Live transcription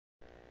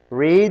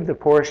read the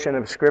portion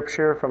of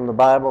Scripture from the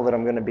Bible that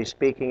I'm going to be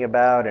speaking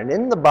about. And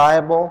in the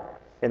Bible,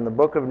 in the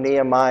book of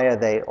Nehemiah,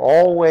 they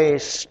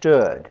always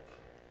stood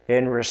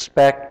in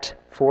respect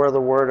for the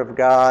Word of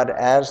God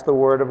as the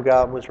Word of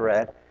God was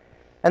read.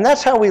 And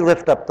that's how we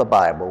lift up the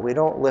Bible. We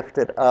don't lift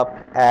it up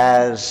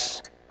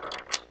as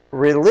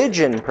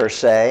religion per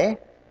se.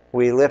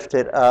 We lift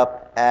it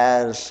up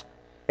as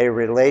a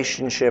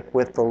relationship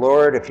with the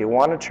Lord. If you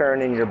want to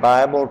turn in your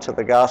Bible to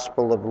the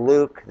Gospel of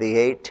Luke, the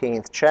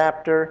 18th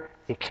chapter,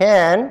 you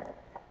can,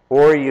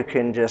 or you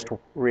can just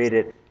read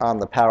it on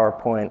the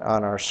PowerPoint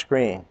on our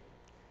screen.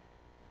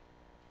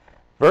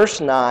 Verse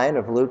 9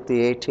 of Luke,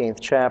 the 18th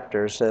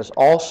chapter, says,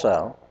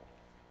 "Also,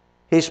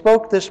 he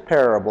spoke this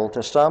parable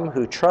to some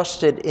who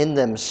trusted in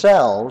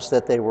themselves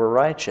that they were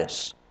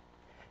righteous,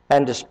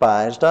 and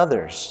despised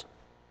others.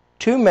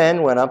 2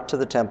 men went up to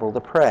the temple to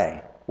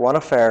pray, one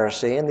a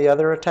Pharisee and the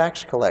other a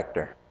tax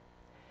collector.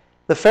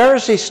 The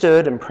Pharisee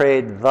stood and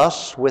prayed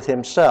thus with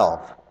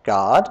himself,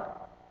 'God,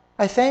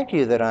 I thank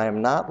you that I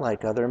am not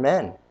like other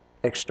men,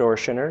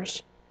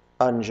 extortioners,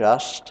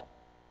 unjust,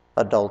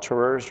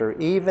 adulterers, or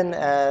even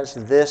as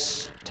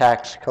this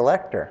tax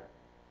collector.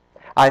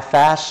 I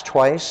fast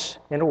twice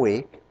in a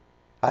week.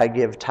 I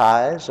give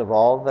tithes of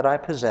all that I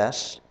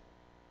possess.'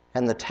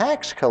 And the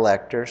tax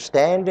collector,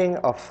 standing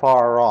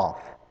afar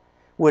off,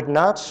 would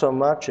not so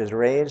much as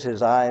raise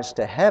his eyes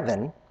to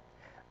heaven,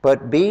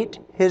 but beat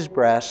his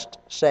breast,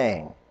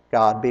 saying,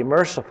 'God be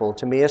merciful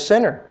to me, a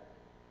sinner.'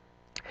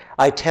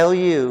 I tell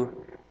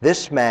you,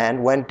 this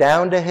man went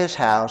down to his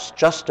house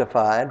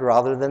justified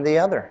rather than the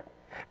other.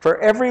 For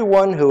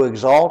everyone who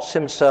exalts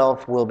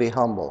himself will be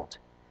humbled,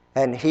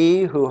 and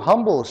he who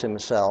humbles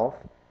himself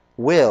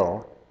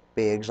will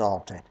be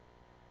exalted."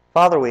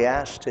 Father, we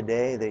ask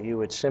today that you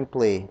would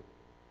simply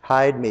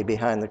hide me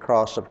behind the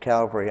cross of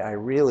Calvary. I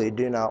really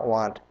do not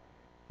want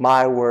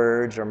my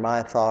words or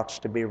my thoughts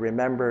to be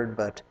remembered,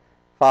 but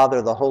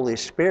Father, the Holy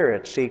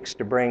Spirit seeks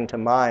to bring to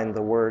mind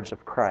the words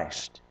of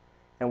Christ.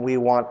 And we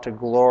want to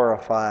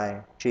glorify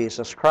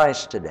Jesus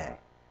Christ today.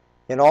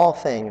 In all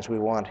things, we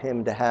want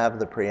him to have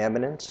the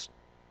preeminence.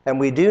 And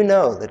we do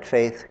know that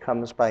faith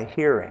comes by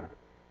hearing,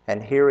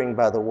 and hearing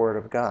by the Word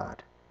of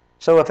God.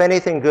 So if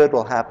anything good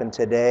will happen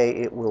today,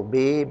 it will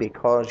be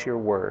because your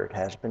word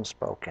has been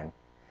spoken.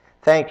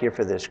 Thank you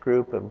for this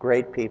group of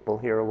great people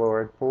here,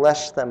 Lord.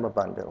 Bless them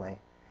abundantly.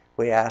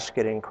 We ask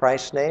it in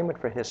Christ's name and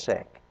for his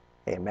sake.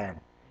 Amen.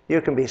 You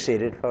can be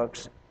seated,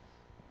 folks.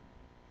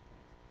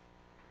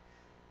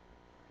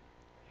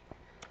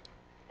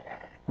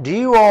 Do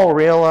you all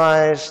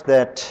realize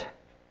that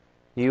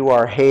you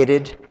are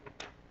hated?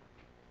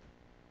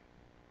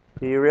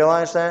 Do you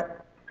realize that?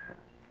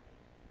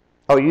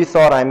 Oh, you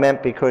thought I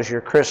meant because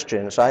you're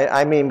Christians.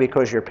 I mean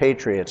because you're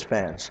Patriots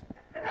fans.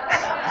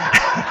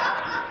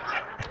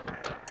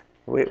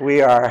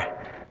 we are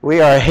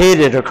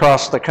hated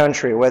across the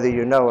country, whether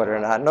you know it or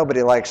not.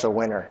 Nobody likes a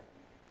winner,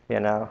 you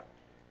know.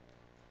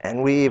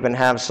 And we even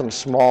have some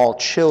small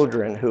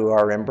children who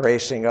are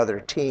embracing other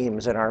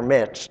teams in our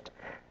midst.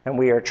 And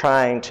we are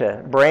trying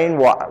to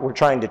we're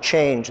trying to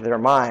change their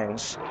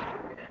minds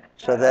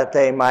so that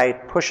they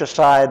might push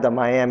aside the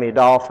Miami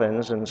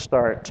Dolphins and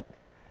start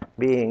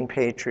being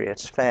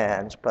Patriots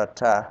fans.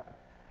 But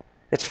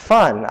it's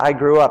fun. I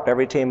grew up,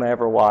 every team I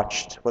ever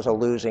watched was a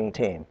losing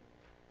team.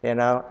 You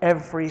know,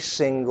 every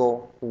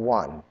single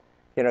one.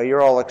 You know,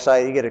 you're all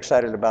excited. You get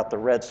excited about the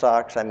Red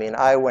Sox. I mean,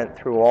 I went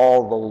through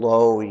all the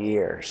low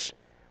years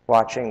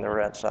watching the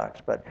Red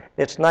Sox. But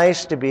it's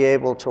nice to be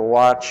able to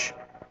watch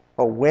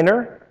a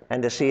winner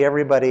and to see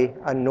everybody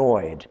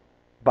annoyed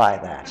by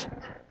that.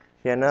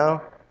 You know,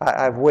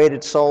 I've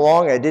waited so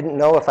long, I didn't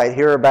know if I'd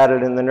hear about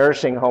it in the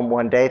nursing home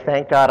one day.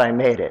 Thank God I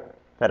made it,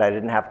 that I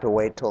didn't have to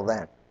wait till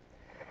then.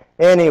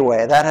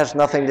 Anyway, that has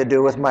nothing to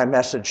do with my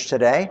message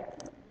today,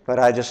 but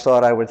I just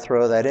thought I would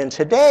throw that in.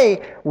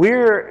 Today,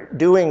 we're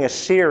doing a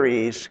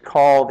series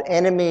called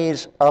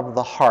Enemies of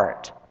the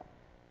Heart.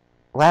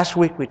 Last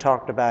week we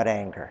talked about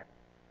anger.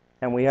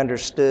 And we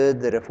understood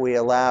that if we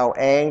allow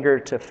anger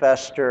to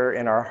fester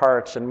in our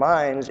hearts and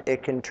minds,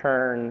 it can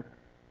turn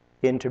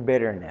into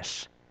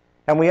bitterness.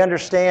 And we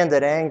understand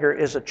that anger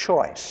is a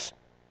choice.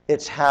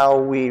 It's how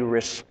we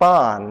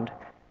respond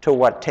to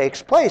what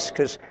takes place.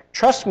 Because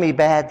trust me,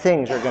 bad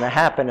things are going to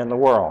happen in the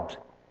world.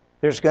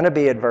 There's going to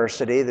be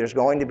adversity. There's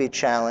going to be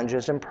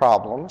challenges and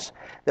problems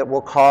that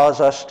will cause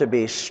us to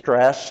be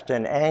stressed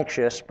and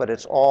anxious, but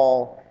it's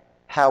all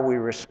how we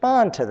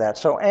respond to that.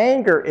 So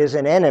anger is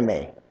an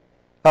enemy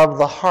of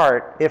the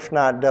heart if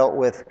not dealt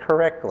with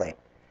correctly.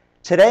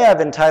 Today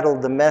I've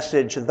entitled the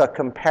message, "The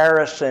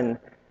Comparison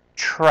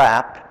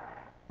Trap."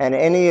 And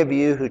any of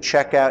you who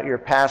check out your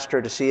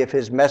pastor to see if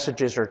his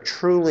messages are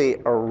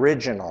truly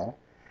original,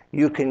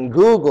 you can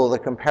Google the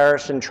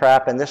comparison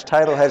trap, and this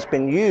title has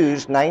been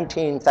used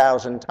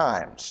 19,000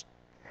 times.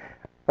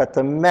 But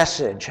the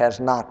message has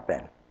not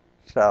been.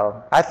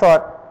 So I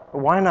thought,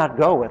 why not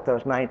go with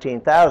those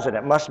 19,000?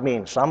 It must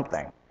mean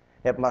something.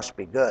 It must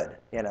be good,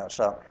 you know.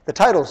 So the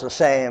title's the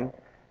same,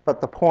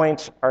 but the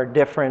points are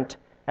different,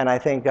 and I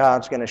think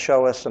God's going to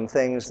show us some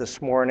things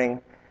this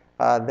morning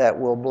that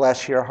will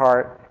bless your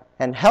heart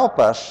and help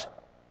us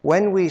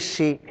when we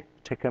seek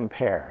to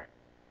compare.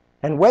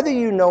 And whether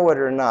you know it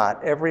or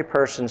not, every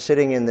person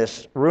sitting in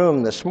this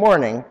room this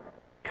morning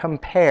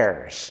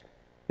compares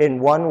in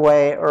one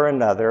way or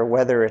another,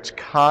 whether it's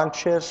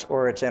conscious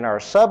or it's in our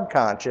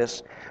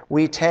subconscious.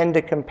 We tend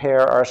to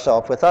compare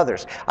ourselves with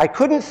others. I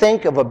couldn't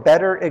think of a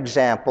better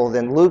example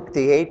than Luke,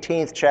 the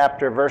 18th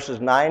chapter, verses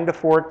 9 to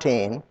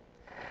 14,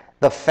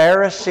 the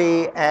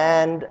Pharisee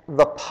and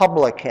the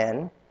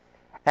publican,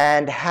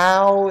 and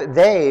how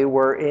they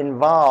were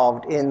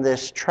involved in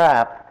this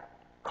trap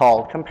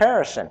called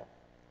comparison.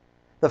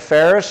 The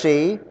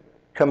Pharisee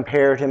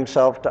compared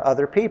himself to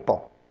other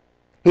people.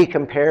 He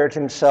compared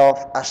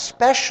himself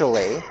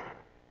especially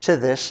to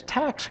this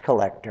tax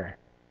collector.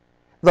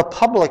 The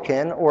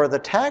publican, or the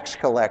tax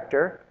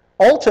collector,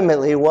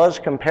 ultimately was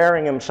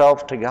comparing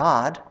himself to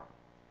God,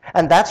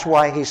 and that's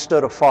why he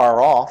stood afar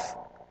off,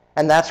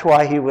 and that's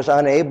why he was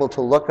unable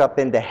to look up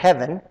into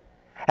heaven,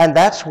 and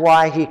that's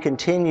why he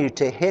continued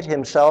to hit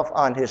himself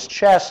on his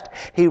chest.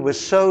 He was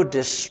so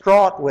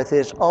distraught with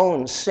his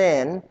own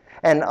sin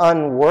and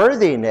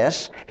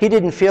unworthiness, he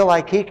didn't feel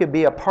like he could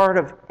be a part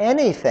of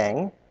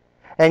anything,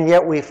 and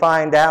yet we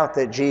find out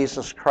that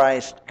Jesus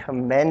Christ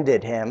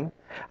commended him.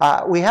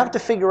 We have to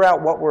figure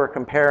out what we're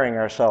comparing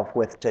ourselves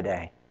with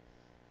today.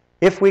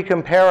 If we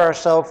compare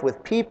ourselves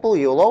with people,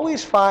 you'll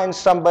always find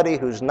somebody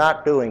who's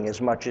not doing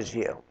as much as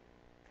you.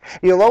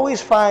 You'll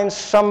always find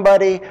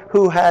somebody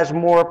who has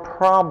more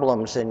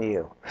problems than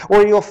you.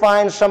 Or you'll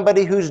find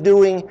somebody who's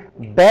doing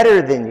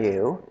better than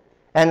you.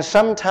 And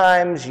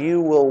sometimes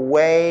you will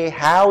weigh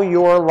how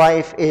your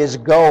life is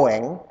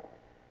going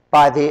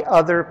by the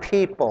other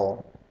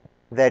people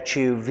that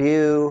you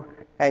view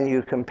and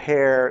you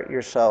compare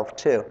yourself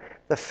to.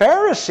 The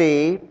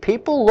Pharisee,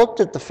 people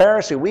looked at the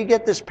Pharisee. We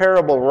get this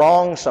parable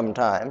wrong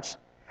sometimes.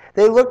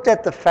 They looked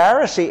at the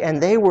Pharisee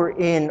and they were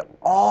in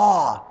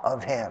awe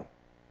of him.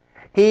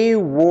 He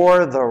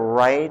wore the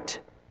right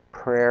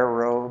prayer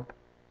robe.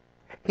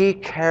 He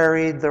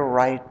carried the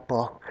right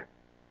book.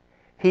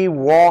 He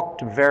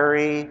walked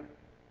very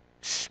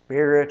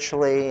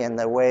spiritually in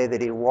the way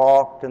that he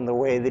walked and the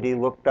way that he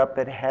looked up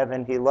at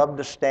heaven. He loved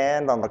to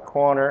stand on the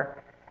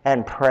corner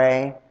and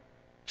pray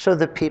so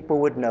that people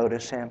would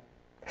notice him.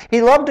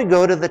 He loved to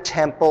go to the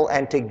temple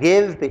and to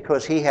give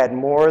because he had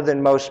more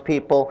than most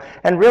people,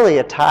 and really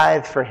a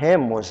tithe for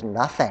him was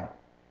nothing.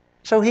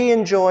 So he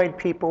enjoyed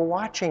people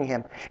watching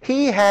him.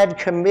 He had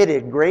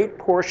committed great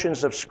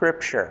portions of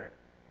Scripture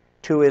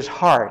to his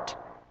heart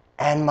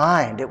and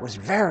mind. It was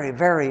very,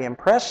 very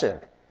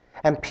impressive.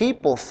 And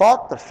people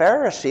thought the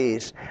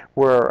Pharisees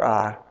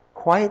were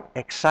quite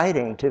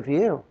exciting to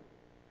view.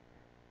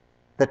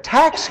 The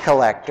tax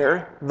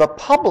collector, the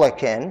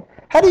publican,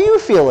 how do you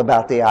feel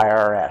about the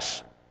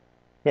IRS?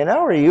 You know,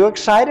 are you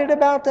excited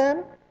about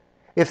them?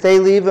 If they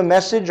leave a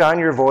message on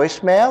your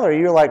voicemail, are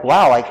you like,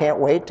 wow, I can't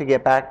wait to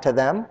get back to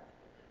them?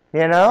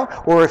 You know?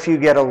 Or if you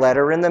get a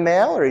letter in the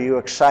mail, are you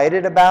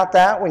excited about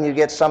that when you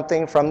get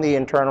something from the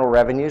Internal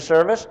Revenue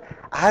Service?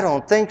 I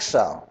don't think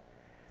so.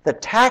 The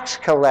tax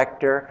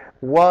collector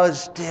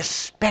was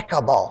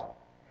despicable.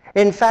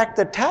 In fact,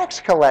 the tax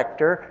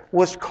collector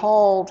was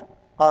called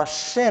a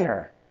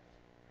sinner.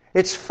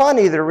 It's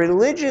funny, the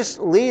religious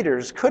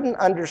leaders couldn't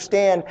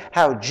understand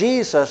how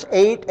Jesus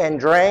ate and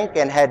drank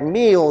and had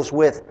meals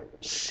with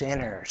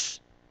sinners.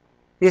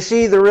 You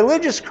see, the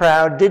religious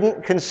crowd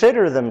didn't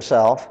consider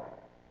themselves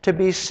to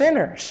be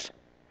sinners.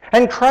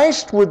 And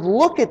Christ would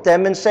look at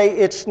them and say,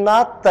 it's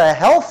not the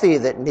healthy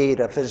that need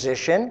a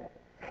physician.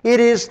 It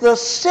is the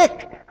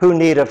sick who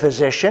need a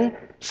physician.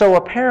 So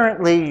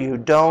apparently you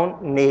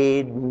don't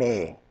need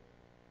me.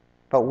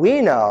 But we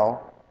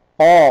know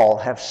all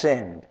have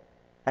sinned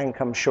and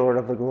come short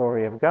of the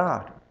glory of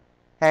God.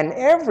 And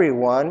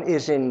everyone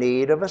is in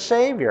need of a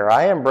Savior.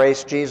 I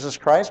embraced Jesus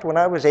Christ when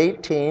I was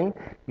 18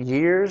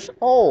 years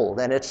old.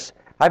 And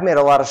I've made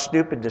a lot of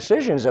stupid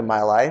decisions in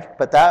my life,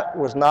 but that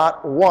was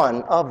not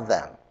one of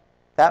them.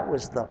 That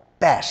was the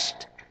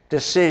best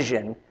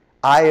decision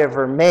I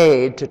ever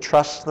made, to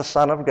trust the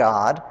Son of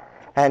God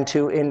and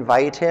to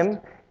invite him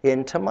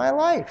into my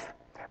life.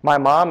 My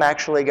mom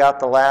actually got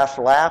the last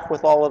laugh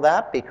with all of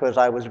that because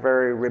I was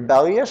very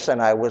rebellious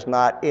and I was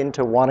not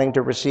into wanting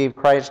to receive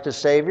Christ as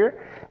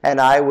Savior. And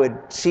I would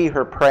see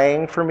her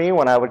praying for me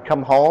when I would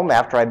come home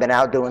after I'd been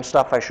out doing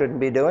stuff I shouldn't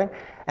be doing.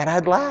 And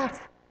I'd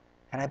laugh.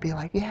 And I'd be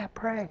like, yeah,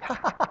 pray.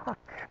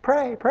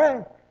 Pray,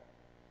 pray.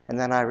 And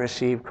then I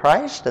received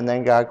Christ, and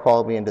then God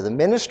called me into the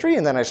ministry,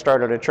 and then I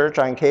started a church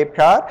on Cape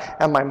Cod,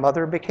 and my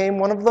mother became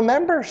one of the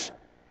members.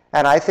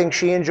 And I think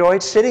she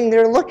enjoyed sitting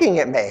there looking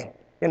at me.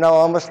 You know,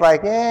 almost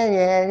like,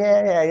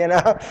 yeah, you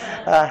know.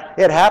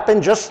 It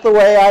happened just the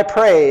way I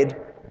prayed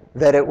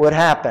that it would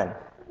happen.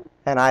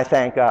 And I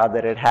thank God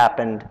that it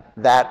happened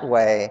that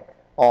way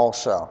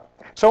also.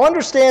 So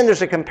understand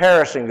there's a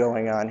comparison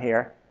going on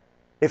here.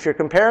 If you're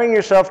comparing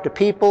yourself to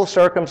people,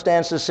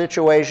 circumstances,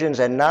 situations,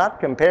 and not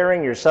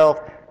comparing yourself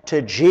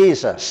to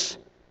Jesus,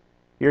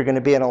 you're going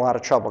to be in a lot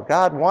of trouble.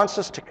 God wants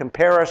us to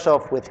compare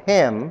ourselves with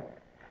him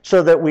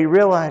so that we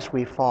realize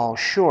we fall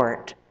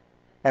short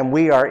and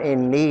we are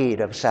in need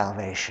of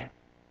salvation.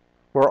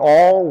 We're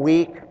all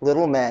weak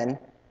little men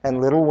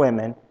and little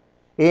women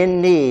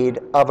in need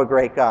of a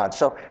great God.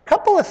 So a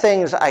couple of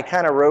things I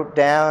kind of wrote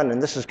down,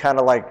 and this is kind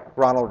of like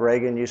Ronald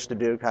Reagan used to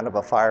do, kind of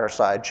a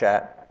fireside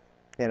chat,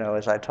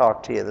 as I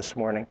talked to you this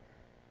morning.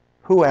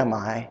 Who am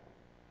I?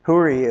 Who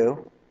are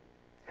you?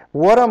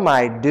 What am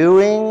I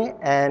doing?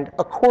 And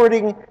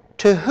according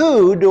to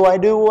who do I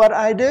do what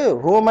I do?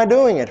 Who am I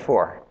doing it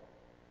for?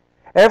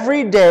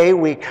 Every day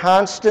we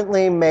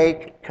constantly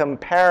make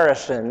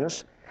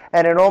comparisons,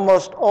 and it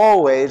almost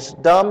always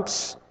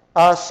dumps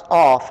us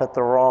off at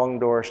the wrong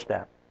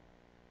doorstep.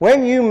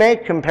 When you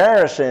make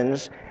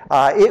comparisons,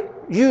 it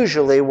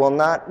usually will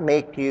not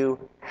make you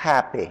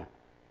happy.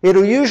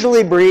 It'll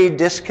usually breed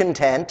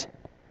discontent,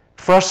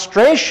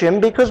 frustration,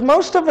 because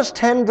most of us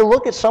tend to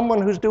look at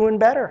someone who's doing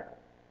better,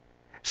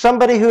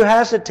 somebody who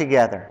has it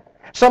together,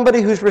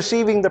 somebody who's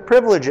receiving the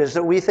privileges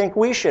that we think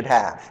we should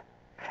have.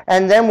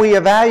 And then we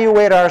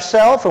evaluate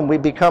ourselves and we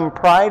become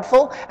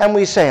prideful and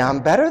we say, I'm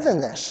better than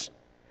this.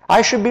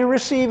 I should be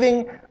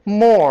receiving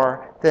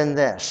more than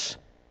this.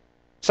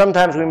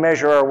 Sometimes we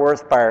measure our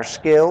worth by our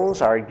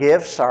skills, our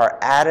gifts, our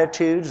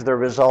attitudes, the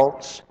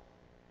results,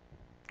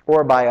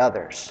 or by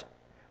others.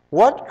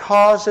 What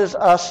causes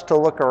us to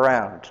look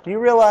around? Do you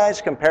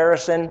realize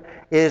comparison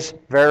is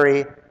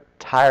very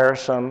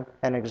tiresome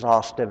and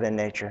exhaustive in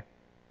nature?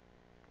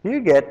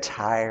 You get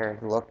tired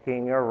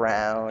looking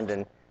around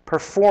and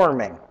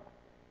performing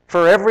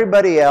for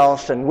everybody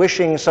else and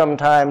wishing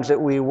sometimes that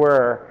we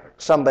were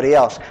somebody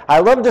else. I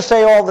love to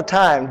say all the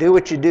time, do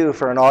what you do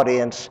for an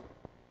audience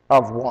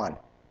of one,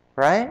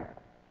 right?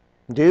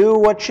 Do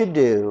what you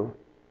do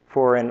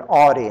for an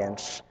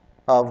audience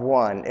of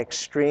one.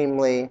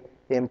 Extremely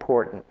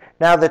important.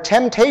 Now, the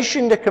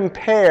temptation to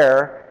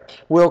compare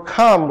will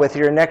come with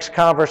your next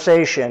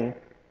conversation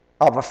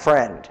of a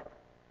friend.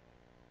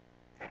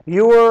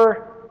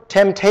 Your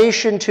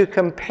temptation to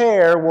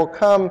compare will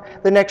come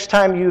the next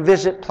time you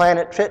visit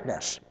Planet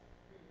Fitness.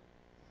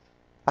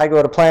 I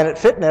go to Planet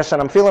Fitness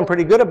and I'm feeling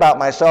pretty good about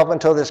myself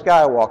until this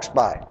guy walks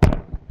by.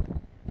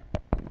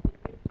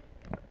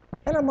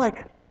 And I'm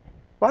like,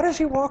 why does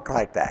he walk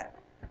like that?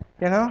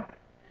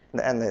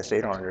 And they say,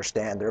 you don't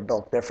understand. They're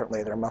built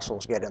differently. Their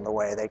muscles get in the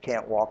way. They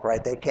can't walk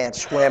right. They can't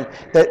swim.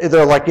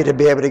 They're lucky to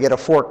be able to get a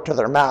fork to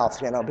their mouth,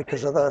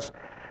 because of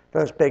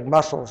those big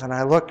muscles. And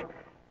I look,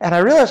 and I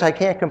realize I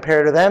can't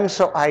compare to them,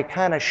 so I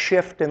kind of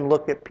shift and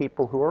look at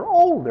people who are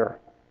older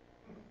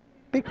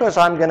because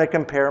I'm going to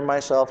compare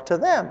myself to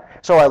them.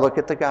 So I look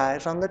at the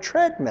guys on the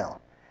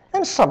treadmill.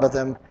 And some of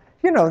them,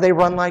 they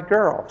run like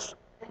girls.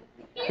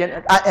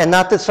 And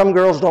not that some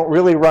girls don't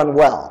really run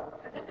well,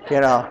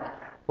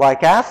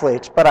 like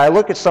athletes, but I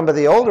look at some of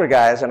the older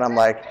guys and I'm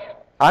like,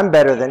 I'm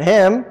better than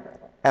him,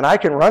 and I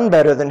can run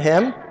better than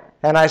him,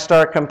 and I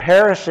start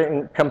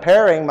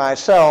comparing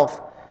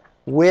myself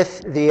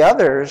with the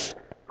others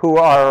who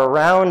are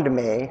around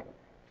me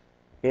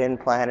in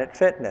Planet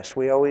Fitness.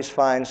 We always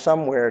find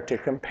somewhere to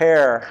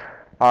compare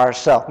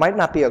ourselves. Might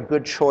not be a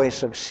good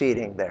choice of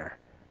seating there,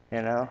 I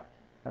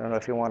don't know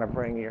if you want to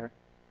bring your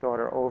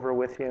daughter over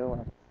with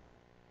you.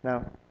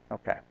 No?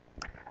 Okay.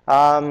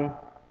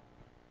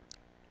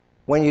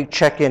 When you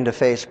check into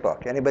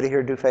Facebook. Anybody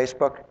here do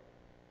Facebook?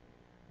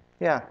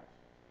 Yeah.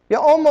 You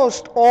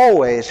almost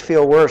always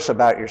feel worse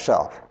about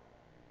yourself.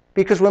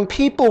 Because when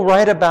people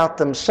write about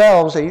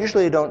themselves, they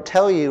usually don't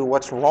tell you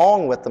what's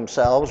wrong with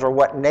themselves or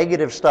what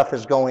negative stuff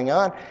is going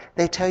on.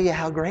 They tell you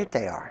how great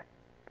they are,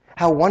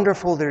 how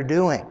wonderful they're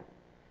doing,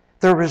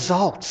 their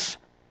results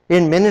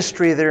in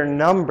ministry, their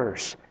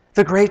numbers,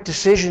 the great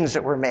decisions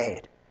that were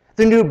made,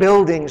 the new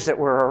buildings that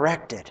were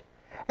erected.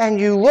 And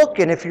you look,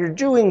 and if you're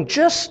doing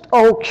just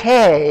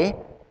okay,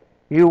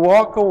 you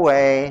walk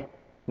away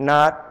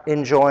not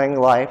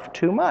enjoying life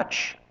too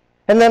much.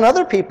 And then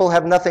other people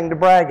have nothing to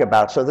brag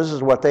about, so this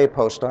is what they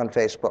post on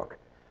Facebook.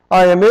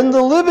 I am in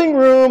the living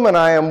room, and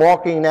I am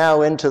walking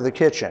now into the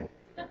kitchen.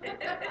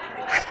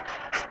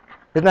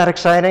 Isn't that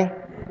exciting?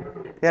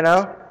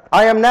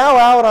 I am now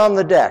out on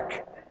the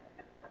deck.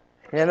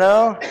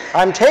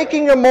 I'm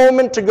taking a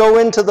moment to go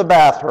into the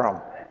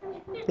bathroom.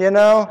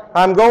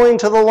 I'm going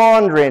to the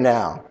laundry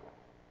now.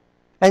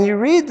 And you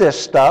read this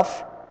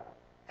stuff,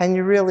 and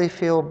you really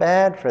feel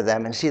bad for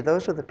them. And see,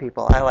 those are the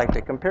people I like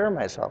to compare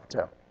myself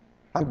to.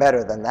 I'm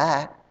better than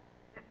that.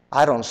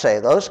 I don't say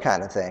those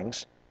kind of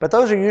things. But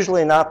those are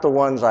usually not the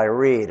ones I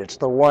read. It's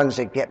the ones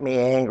that get me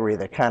angry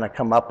that kind of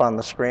come up on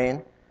the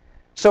screen.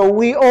 So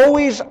we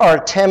always are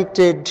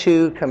tempted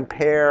to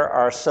compare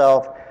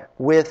ourselves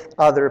with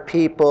other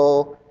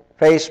people,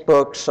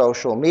 Facebook,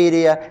 social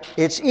media.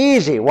 It's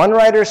easy. One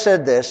writer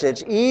said this,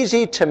 it's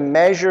easy to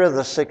measure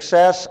the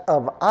success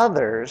of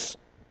others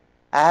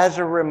as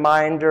a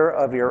reminder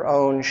of your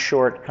own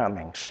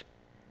shortcomings.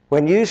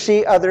 When you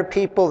see other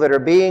people that are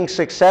being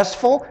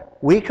successful,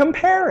 we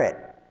compare it.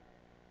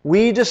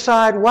 We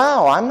decide,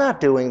 wow, I'm not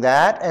doing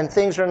that, and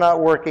things are not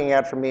working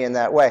out for me in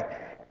that way.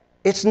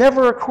 It's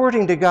never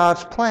according to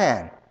God's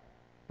plan,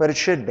 but it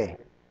should be.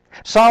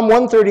 Psalm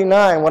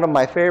 139, one of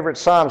my favorite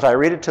psalms, I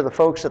read it to the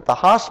folks at the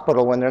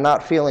hospital when they're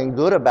not feeling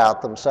good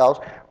about themselves.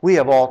 We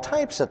have all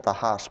types at the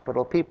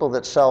hospital, people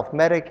that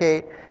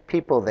self-medicate,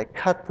 people that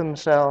cut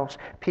themselves,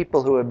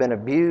 people who have been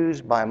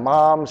abused by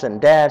moms and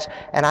dads.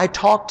 And I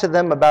talk to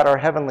them about our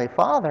Heavenly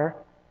Father,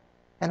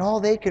 and all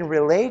they can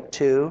relate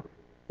to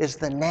is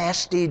the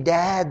nasty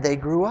dad they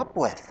grew up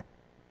with.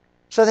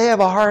 So they have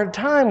a hard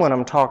time when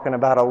I'm talking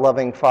about a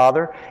loving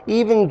Father,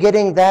 even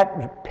getting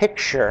that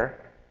picture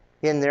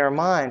in their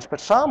minds. But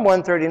Psalm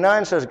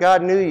 139 says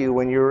God knew you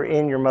when you were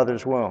in your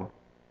mother's womb.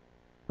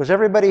 Was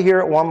everybody here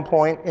at one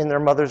point in their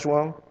mother's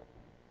womb?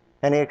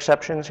 Any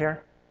exceptions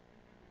here?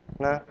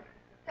 No?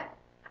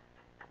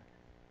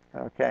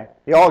 Okay.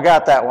 You all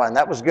got that one.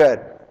 That was good.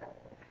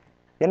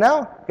 You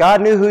know, God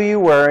knew who you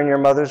were in your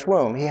mother's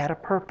womb. He had a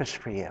purpose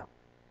for you.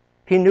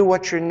 He knew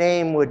what your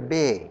name would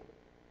be.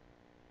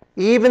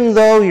 Even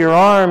though your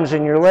arms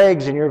and your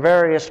legs and your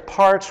various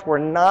parts were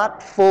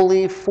not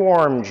fully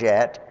formed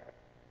yet,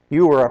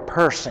 you were a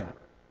person.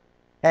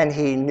 And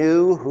He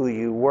knew who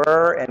you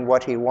were and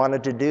what He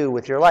wanted to do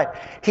with your life.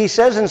 He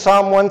says in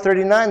Psalm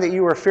 139 that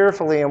you were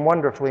fearfully and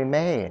wonderfully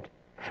made,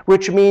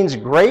 which means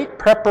great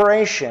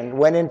preparation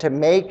went into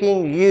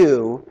making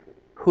you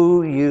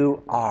who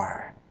you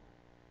are.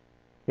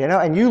 You know,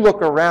 and you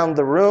look around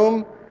the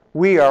room,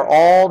 we are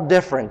all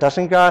different.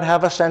 Doesn't God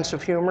have a sense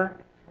of humor?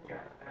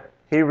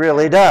 He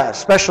really does,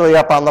 especially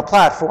up on the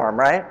platform,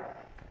 right?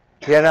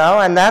 You know,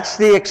 and that's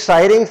the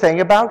exciting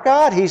thing about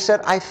God. He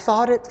said, I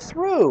thought it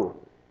through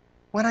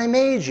when I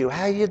made you,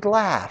 how you'd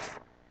laugh,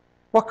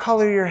 what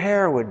color your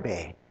hair would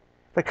be,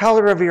 the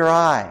color of your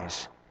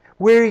eyes,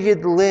 where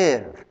you'd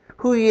live,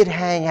 who you'd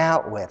hang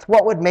out with,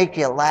 what would make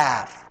you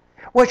laugh,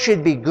 what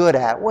you'd be good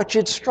at, what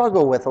you'd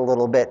struggle with a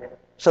little bit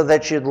so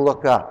that you'd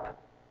look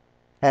up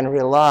and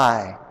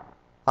rely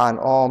on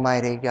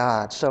Almighty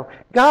God. So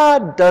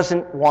God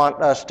doesn't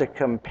want us to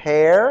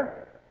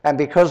compare, and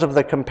because of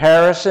the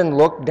comparison,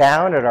 look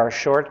down at our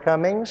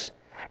shortcomings.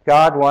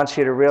 God wants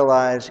you to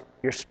realize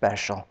you're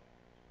special.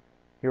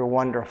 You're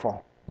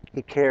wonderful.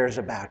 He cares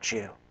about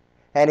you.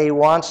 And He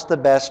wants the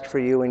best for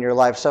you in your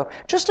life. So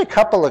just a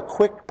couple of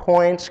quick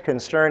points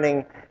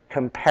concerning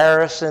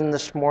comparison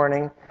this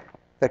morning.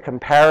 The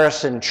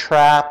comparison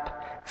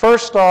trap.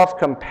 First off,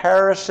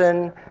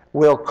 comparison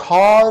will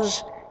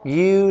cause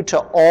you to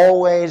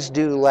always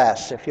do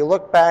less. If you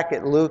look back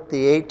at Luke,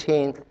 the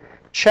 18th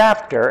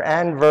chapter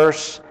and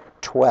verse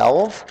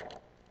 12,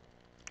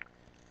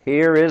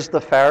 here is the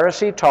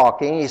Pharisee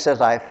talking. He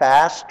says, I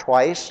fast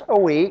twice a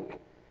week.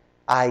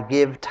 I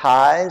give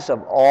tithes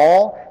of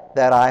all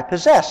that I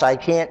possess. I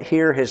can't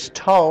hear his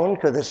tone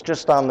because it's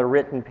just on the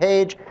written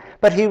page,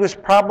 but he was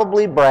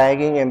probably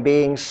bragging and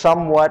being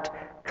somewhat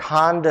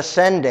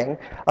condescending,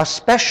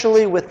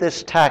 especially with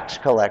this tax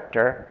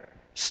collector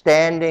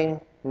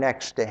standing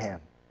next to him.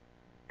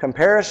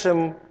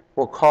 Comparison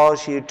will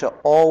cause you to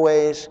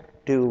always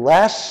do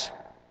less,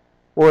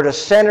 or to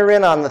center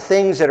in on the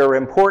things that are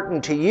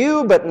important to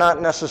you but not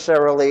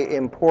necessarily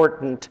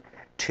important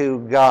to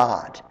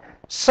God.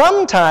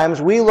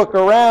 Sometimes we look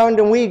around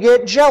and we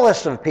get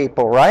jealous of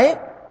people, right?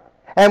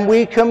 And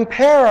we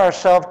compare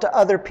ourselves to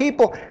other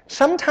people.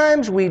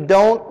 Sometimes we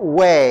don't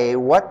weigh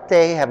what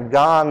they have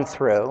gone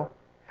through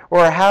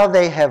or how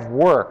they have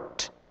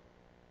worked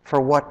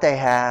for what they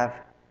have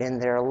in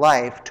their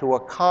life to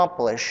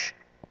accomplish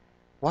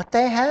what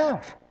they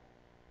have.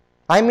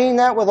 I mean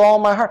that with all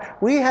my heart.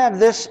 We have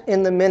this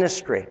in the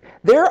ministry.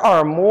 There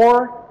are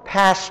more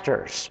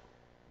pastors,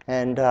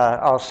 and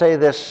I'll say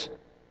this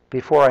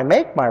before I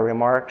make my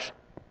remarks.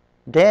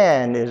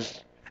 Dan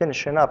is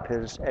finishing up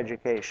his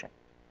education,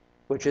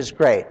 which is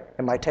great.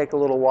 It might take a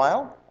little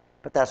while,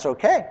 but that's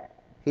okay.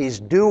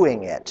 He's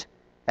doing it,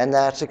 and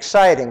that's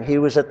exciting. He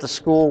was at the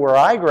school where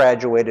I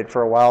graduated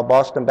for a while,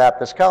 Boston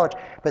Baptist College.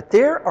 But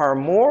there are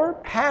more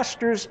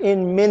pastors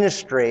in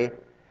ministry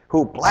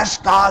who, bless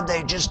God,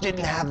 they just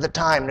didn't have the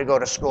time to go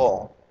to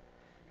school.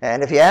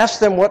 And if you ask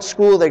them what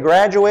school they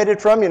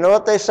graduated from, you know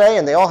what they say?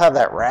 And they all have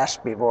that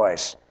raspy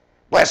voice.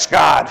 Bless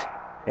God,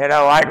 you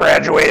know, I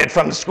graduated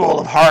from the school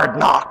of hard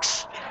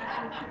knocks.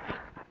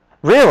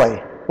 Really?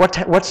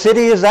 What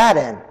city is that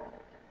in?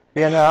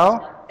 You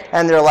know?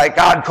 And they're like,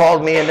 God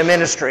called me into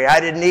ministry. I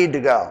didn't need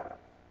to go.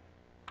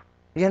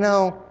 You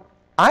know,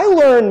 I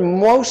learned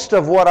most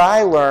of what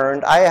I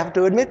learned, I have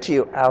to admit to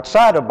you,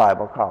 outside of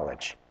Bible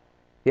college.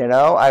 You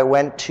know, I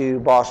went to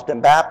Boston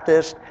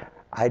Baptist.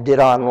 I did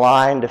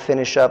online to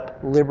finish up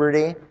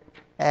Liberty.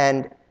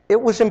 And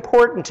it was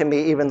important to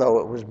me, even though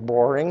it was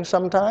boring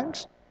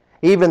sometimes,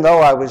 even though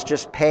I was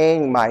just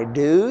paying my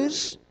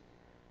dues,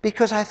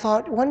 because I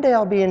thought, one day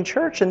I'll be in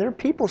church and there are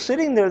people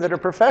sitting there that are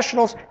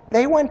professionals.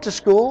 They went to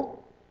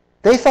school.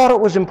 They thought it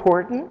was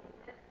important.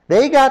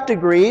 They got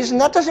degrees,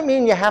 and that doesn't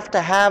mean you have to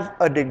have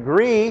a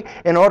degree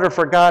in order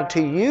for God to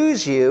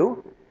use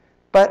you.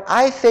 But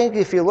I think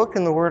if you look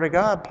in the Word of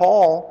God,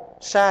 Paul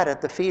sat at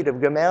the feet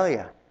of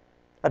Gamaliel,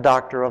 a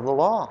doctor of the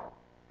law.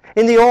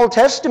 In the Old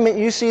Testament,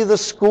 you see the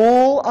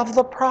school of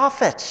the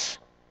prophets,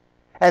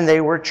 and they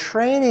were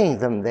training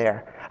them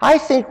there. I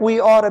think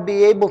we ought to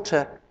be able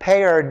to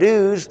pay our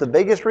dues, the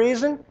biggest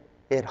reason?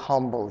 It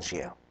humbles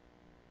you,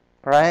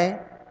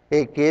 right?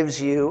 It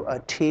gives you a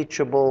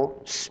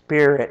teachable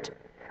spirit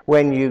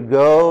when you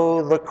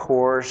go the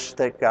course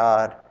that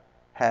God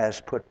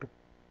has put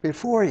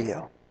before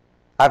you.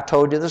 I've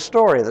told you the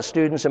story. The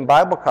students in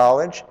Bible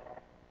college,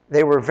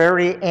 they were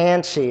very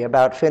antsy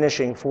about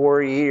finishing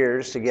 4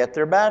 years to get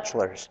their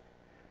bachelor's.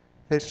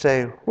 They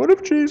say, what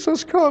if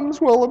Jesus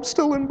comes while I'm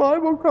still in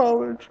Bible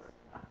college?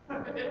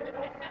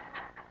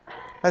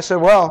 I said,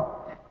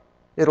 well,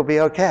 it'll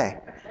be okay.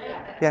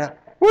 Yeah.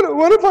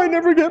 What if I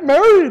never get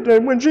married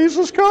and when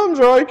Jesus comes,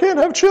 or I can't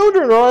have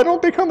children, or I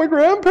don't become a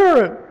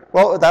grandparent?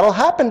 Well, that'll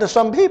happen to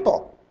some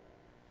people.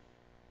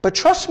 But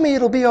trust me,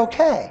 it'll be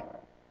okay.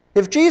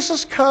 If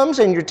Jesus comes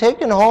and you're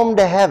taken home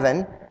to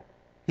heaven,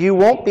 you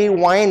won't be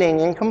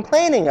whining and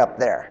complaining up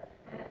there.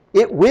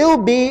 It will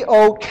be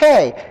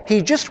okay.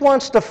 He just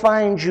wants to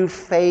find you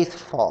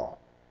faithful.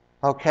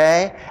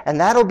 Okay? And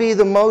that'll be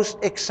the most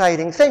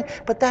exciting thing.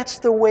 But that's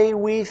the way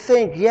we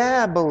think.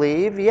 Yeah, I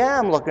believe. Yeah,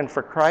 I'm looking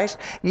for Christ.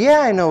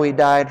 Yeah, I know He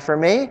died for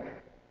me.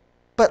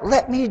 But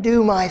let me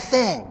do my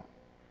thing.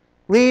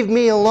 Leave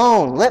me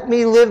alone. Let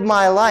me live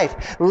my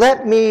life.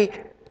 Let me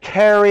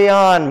carry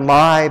on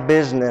my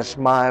business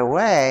my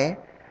way,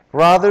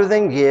 rather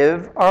than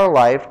give our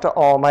life to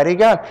Almighty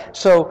God.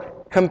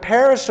 So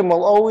comparison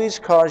will always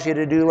cause you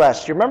to do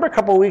less. Do you remember a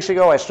couple of weeks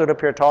ago I stood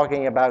up here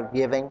talking about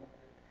giving?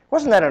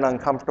 Wasn't that an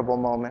uncomfortable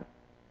moment?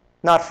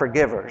 Not for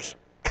givers,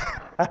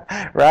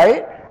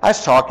 right? I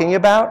was talking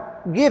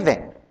about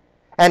giving.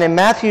 And in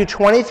Matthew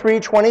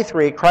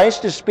 23:23,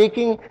 Christ is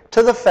speaking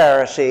to the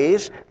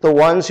Pharisees, the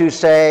ones who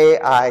say,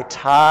 I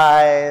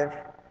tithe,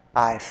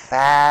 I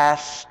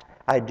fast,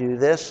 I do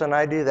this and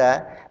I do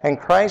that. And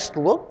Christ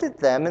looked at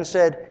them and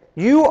said,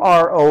 you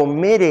are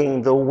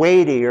omitting the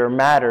weightier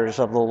matters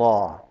of the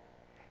law.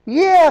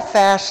 Yeah,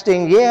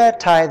 fasting, yeah,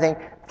 tithing,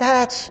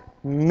 that's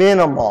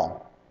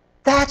minimal.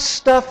 That's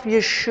stuff you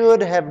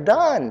should have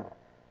done.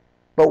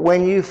 But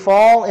when you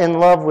fall in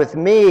love with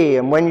me,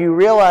 and when you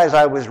realize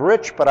I was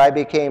rich but I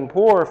became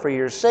poor for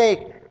your sake,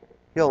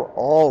 you'll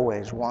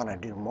always want to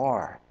do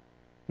more.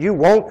 You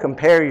won't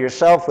compare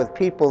yourself with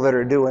people that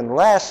are doing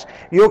less.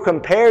 You'll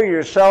compare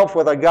yourself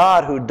with a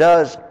God who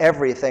does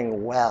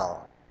everything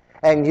well.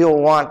 And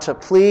you'll want to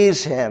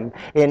please Him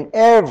in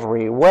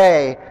every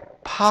way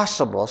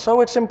possible.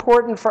 So it's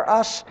important for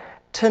us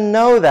to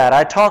know that.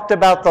 I talked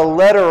about the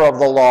letter of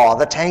the law,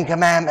 the Ten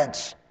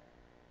Commandments,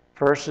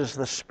 versus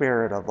the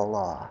spirit of the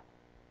law.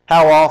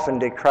 How often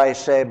did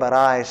Christ say, but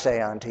I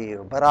say unto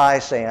you, but I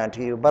say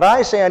unto you, but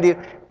I say unto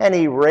you, and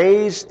He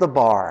raised the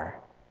bar.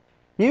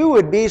 You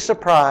would be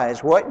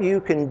surprised what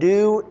you can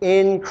do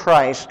in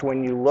Christ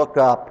when you look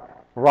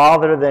up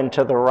rather than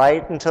to the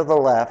right and to the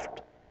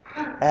left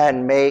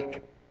and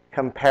make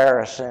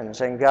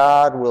comparisons. And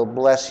God will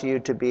bless you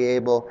to be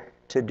able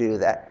to do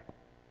that.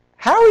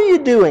 How are you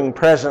doing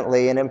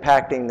presently in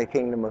impacting the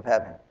kingdom of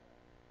heaven?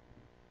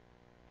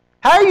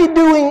 How are you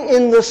doing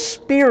in the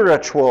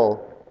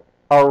spiritual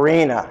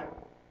arena?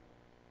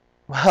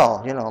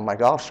 Well, my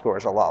golf score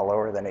is a lot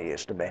lower than it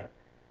used to be.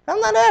 I'm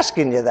not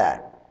asking you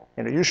that.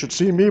 You should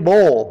see me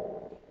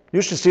bowl.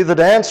 You should see the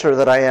dancer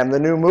that I am, the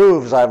new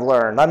moves I've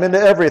learned. I'm into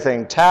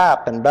everything,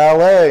 tap and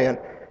ballet. And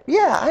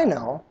yeah, I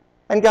know.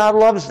 And God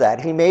loves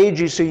that. He made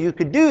you so you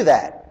could do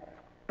that.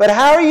 But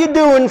how are you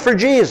doing for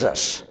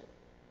Jesus?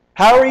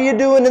 How are you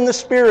doing in the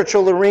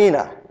spiritual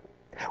arena?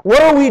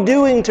 What are we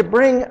doing to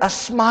bring a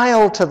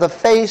smile to the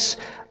face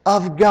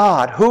of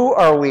God? Who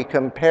are we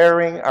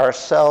comparing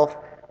ourselves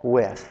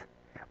with?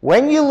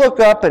 When you look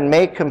up and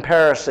make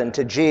comparison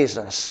to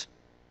Jesus,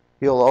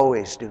 you'll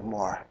always do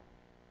more.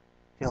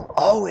 You'll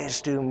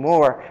always do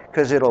more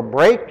because it'll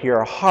break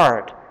your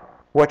heart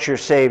what your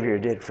Savior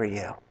did for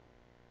you.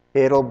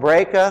 It'll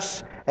break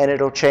us and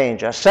it'll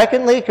change us.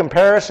 Secondly,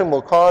 comparison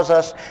will cause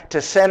us to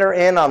center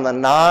in on the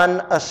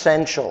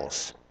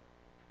non-essentials.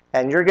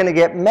 And you're going to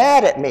get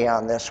mad at me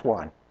on this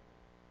one.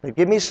 But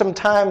give me some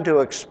time to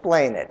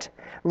explain it.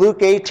 Luke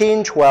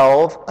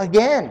 18:12,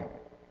 again.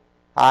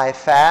 I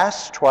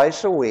fast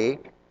twice a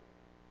week.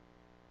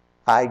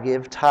 I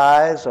give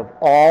tithes of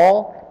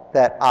all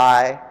that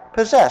I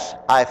possess.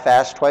 I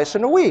fast twice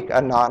in a week,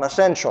 a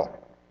non-essential.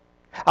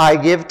 I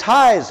give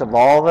tithes of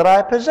all that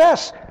I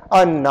possess,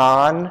 a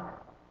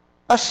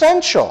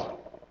non-essential.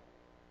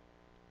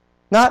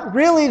 Not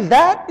really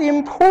that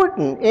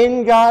important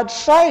in God's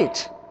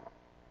sight.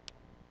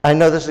 I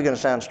know this is going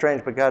to sound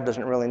strange, but God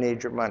doesn't really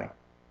need your money.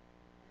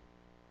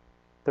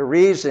 The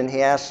reason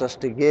He asks us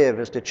to give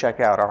is to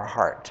check out our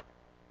heart.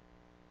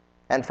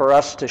 And for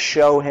us to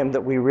show Him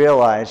that we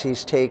realize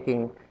He's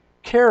taking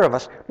care of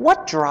us.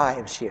 What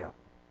drives you?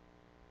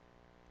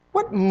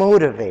 What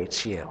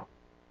motivates you?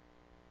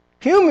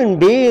 Human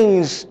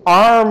beings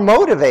are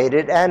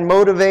motivated and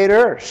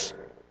motivators.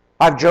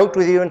 I've joked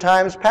with you in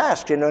times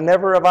past,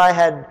 never have I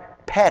had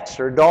pets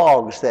or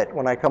dogs that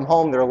when I come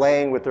home they're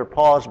laying with their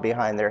paws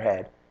behind their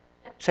head,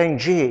 saying,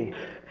 gee,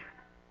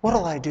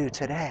 what'll I do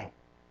today?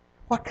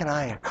 What can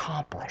I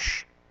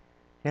accomplish?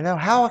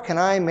 How can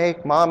I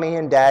make Mommy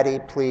and Daddy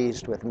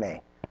pleased with me?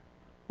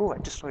 Oh, I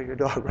just saw your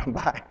dog run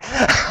by.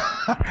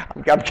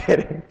 I'm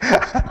kidding.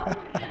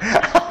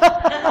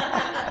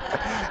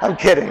 I'm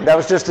kidding. That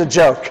was just a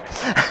joke.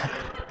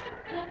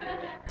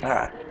 All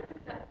right.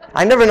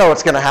 I never know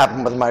what's going to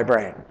happen with my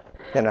brain,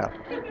 you know.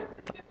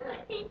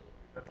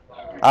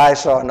 I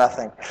saw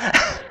nothing.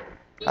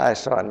 I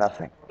saw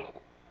nothing.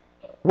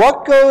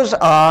 What goes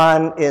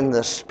on in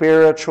the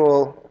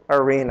spiritual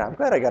arena? I'm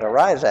glad I got a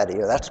rise out of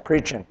you. That's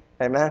preaching.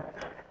 Amen.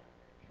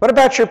 What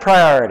about your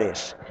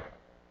priorities?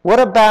 What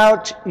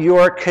about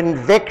your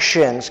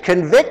convictions?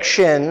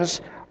 Convictions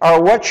are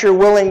what you're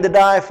willing to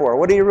die for.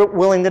 What are you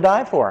willing to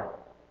die for?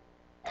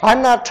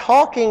 I'm not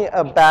talking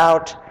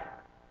about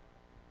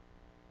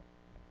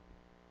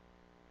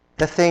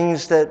the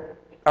things that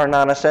are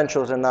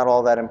non-essentials and not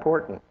all that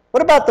important.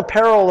 What about the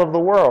peril of the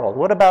world?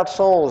 What about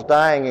souls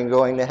dying and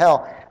going to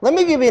hell? Let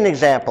me give you an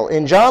example.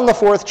 In John the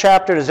 4th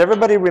chapter, does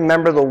everybody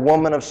remember the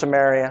woman of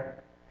Samaria?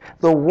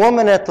 The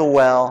woman at the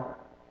well.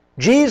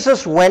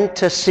 Jesus went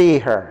to see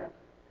her.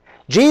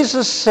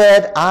 Jesus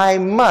said, I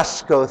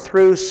must go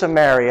through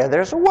Samaria.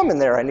 There's a woman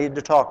there I need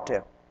to talk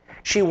to.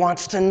 She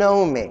wants to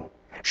know me.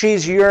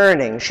 She's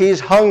yearning. She's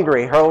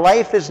hungry. Her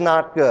life is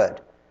not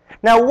good.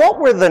 Now, what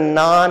were the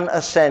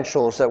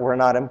non-essentials that were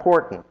not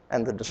important?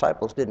 And the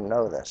disciples didn't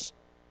know this.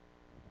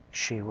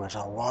 She was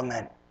a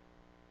woman.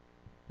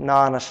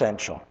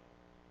 Non-essential.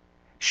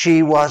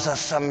 She was a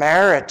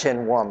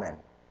Samaritan woman.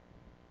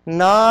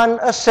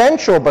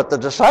 Non-essential, but the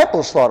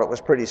disciples thought it was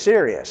pretty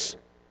serious.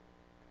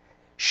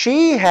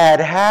 She had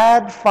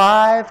had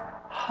 5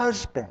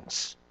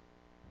 husbands.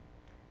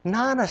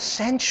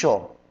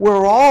 Non-essential.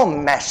 We're all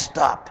messed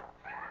up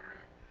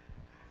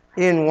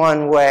in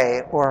one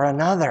way or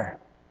another.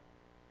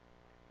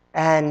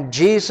 And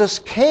Jesus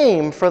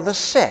came for the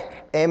sick.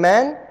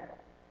 Amen?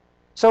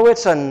 So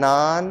it's a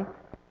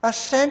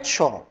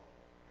non-essential.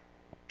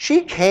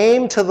 She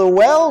came to the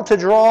well to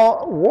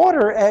draw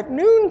water at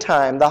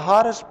noontime, the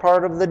hottest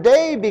part of the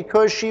day,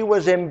 because she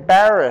was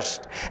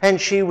embarrassed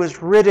and she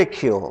was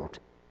ridiculed.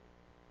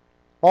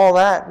 All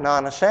that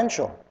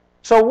non-essential.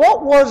 So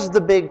what was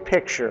the big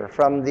picture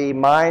from the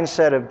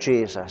mindset of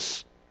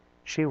Jesus?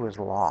 She was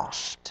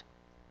lost.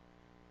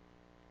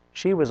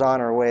 She was on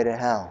her way to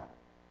hell.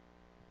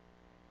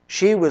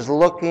 She was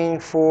looking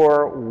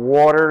for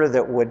water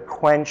that would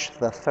quench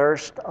the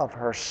thirst of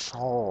her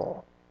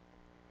soul.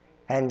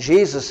 And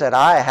Jesus said,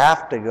 I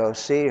have to go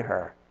see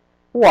her.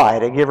 Why?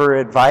 To give her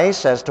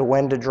advice as to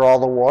when to draw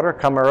the water,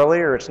 come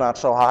earlier, it's not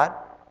so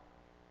hot.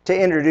 To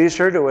introduce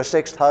her to a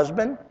 6th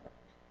husband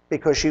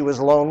because she was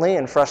lonely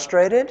and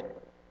frustrated,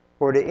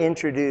 or to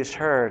introduce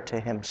her to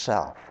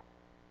himself.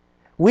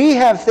 We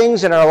have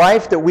things in our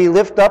life that we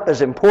lift up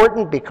as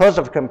important because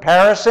of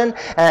comparison,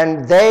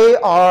 and they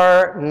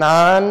are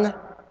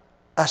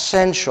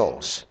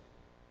non-essentials.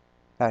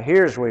 Now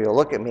here's where you'll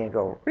look at me and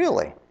go,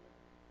 really?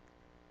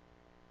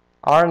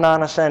 Our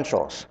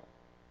non-essentials,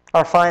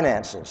 our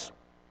finances,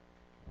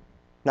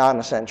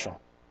 non-essential.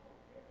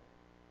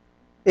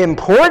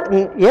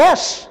 Important,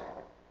 yes,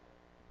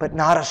 but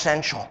not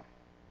essential.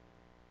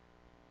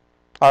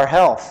 Our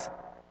health,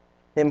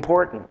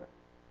 important,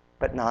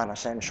 but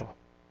non-essential.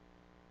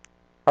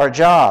 Our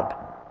job,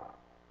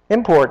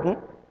 important,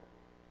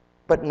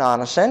 but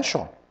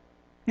non-essential.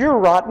 Your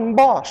rotten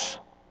boss,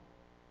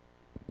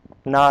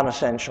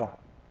 non-essential.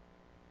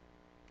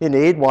 You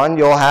need one,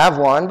 you'll have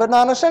one, but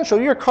non-essential.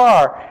 Your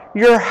car,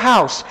 your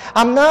house.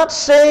 I'm not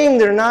saying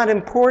they're not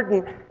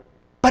important,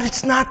 but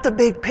it's not the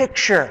big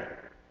picture.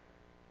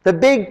 The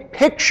big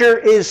picture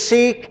is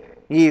seek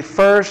ye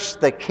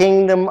first the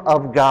kingdom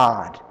of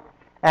God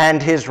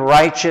and his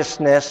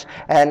righteousness,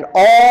 and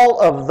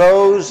all of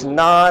those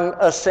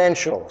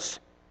non-essentials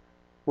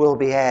will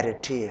be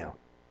added to you.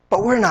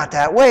 But we're not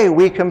that way.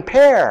 We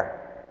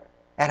compare.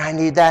 And I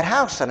need that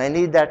house, and I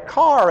need that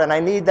car, and I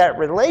need that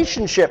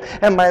relationship,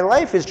 and my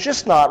life is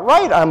just not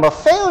right. I'm a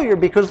failure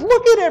because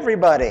look at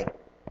everybody.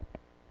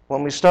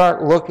 When we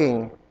start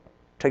looking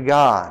to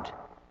God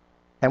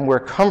and we're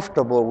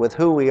comfortable with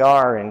who we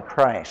are in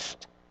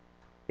Christ,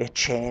 it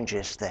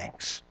changes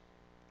things.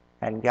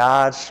 And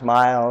God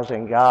smiles,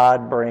 and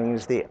God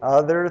brings the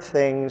other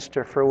things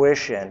to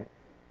fruition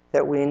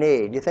that we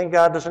need. You think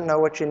God doesn't know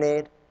what you need?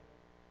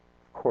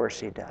 Of course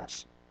he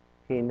does.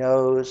 He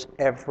knows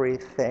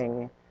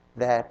everything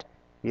that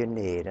you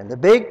need. And the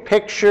big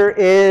picture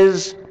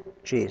is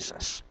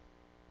Jesus.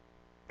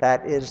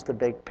 That is the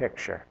big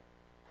picture.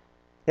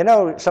 You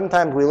know,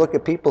 sometimes we look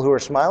at people who are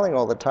smiling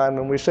all the time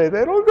and we say,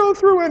 they don't go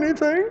through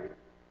anything.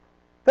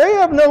 They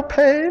have no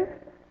pain.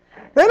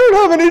 They don't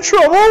have any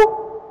trouble.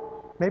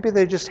 Maybe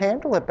they just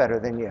handle it better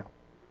than you.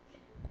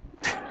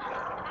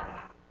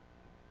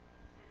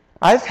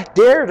 I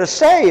dare to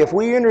say if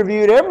we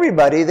interviewed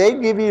everybody,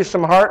 they'd give you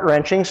some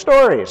heart-wrenching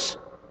stories.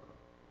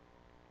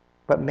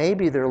 But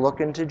maybe they're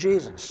looking to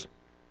Jesus.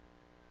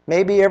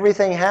 Maybe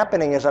everything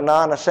happening is a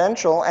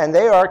non-essential, and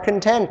they are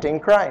content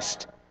in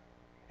Christ.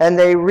 And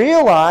they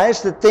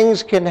realize that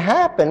things can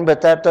happen,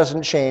 but that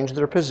doesn't change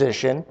their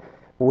position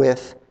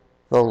with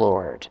the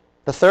Lord.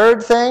 The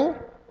third thing,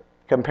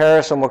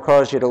 Comparison will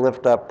cause you to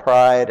lift up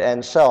pride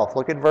and self.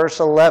 Look at verse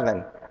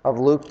 11 of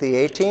Luke, the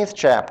 18th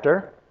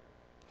chapter.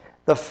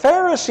 The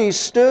Pharisee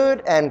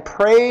stood and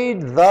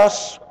prayed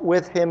thus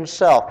with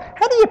himself.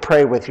 How do you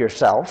pray with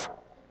yourself?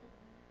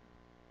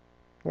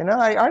 You know,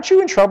 aren't you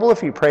in trouble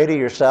if you pray to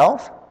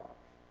yourself?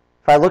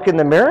 If I look in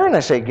the mirror and I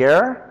say,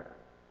 Gary,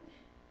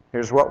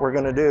 here's what we're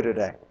going to do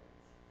today.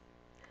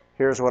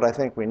 Here's what I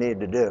think we need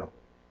to do.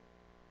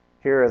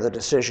 Here are the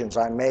decisions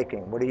I'm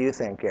making. What do you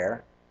think, Gary?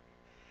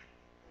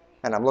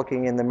 And I'm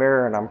looking in the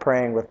mirror and I'm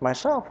praying with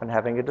myself and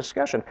having a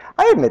discussion.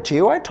 I admit to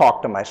you, I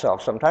talk to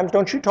myself sometimes.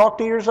 Don't you talk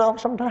to yourself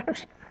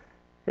sometimes?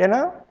 You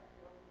know?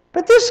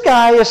 But this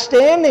guy is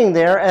standing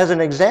there as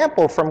an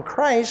example from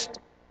Christ,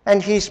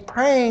 and he's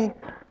praying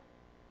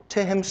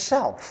to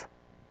himself.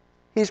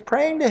 He's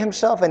praying to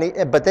himself,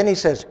 but then he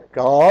says,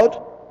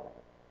 God,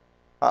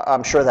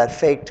 I'm sure that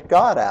faked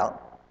God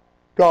out.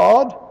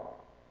 God,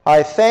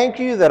 I thank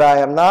you that I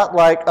am not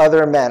like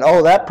other men.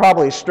 Oh, that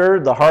probably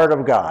stirred the heart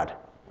of God.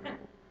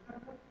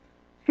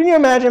 Can you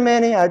imagine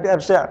Manny?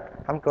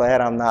 I'm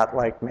glad I'm not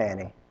like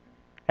Manny.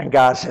 And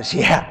God says,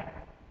 yeah,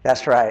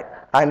 that's right.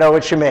 I know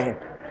what you mean.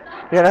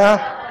 You know?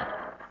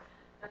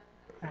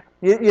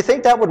 You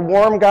think that would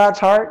warm God's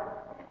heart?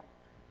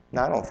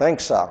 No, I don't think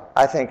so.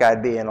 I think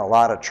I'd be in a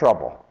lot of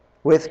trouble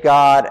with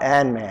God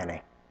and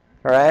Manny.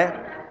 All right?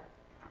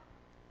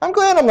 I'm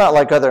glad I'm not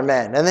like other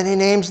men. And then he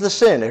names the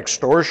sin: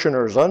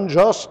 extortioners,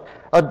 unjust,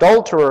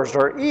 adulterers,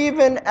 or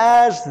even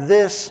as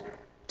this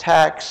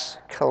tax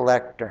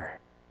collector.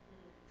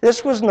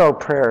 This was no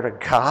prayer to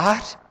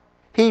God.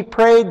 He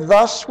prayed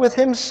thus with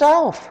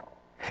himself.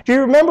 Do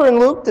you remember in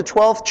Luke, the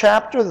 12th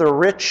chapter, the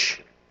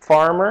rich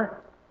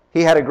farmer?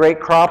 He had a great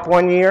crop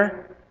one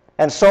year,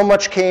 and so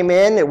much came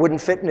in, it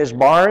wouldn't fit in his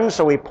barn,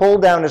 so he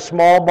pulled down his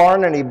small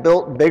barn and he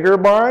built bigger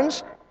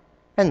barns,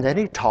 and then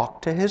he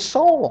talked to his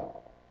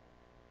soul.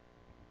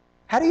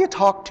 How do you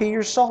talk to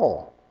your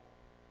soul?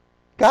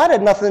 God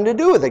had nothing to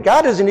do with it.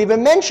 God isn't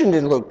even mentioned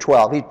in Luke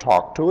 12. He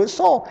talked to his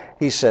soul.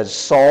 He says,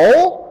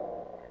 soul,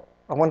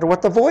 I wonder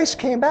what the voice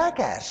came back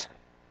as.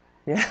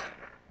 Yeah.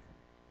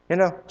 You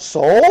know,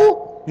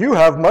 soul, you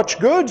have much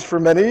goods for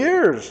many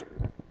years.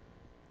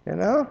 You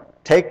know,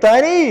 take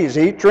thine ease,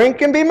 eat,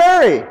 drink, and be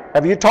merry.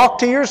 Have you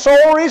talked to your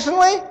soul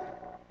recently?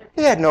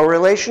 He had no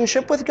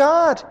relationship with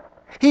God.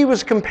 He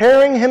was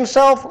comparing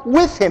himself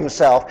with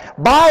himself,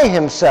 by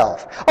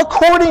himself,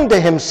 according to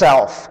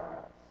himself.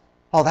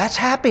 Oh, that's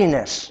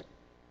happiness.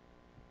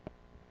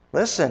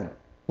 Listen,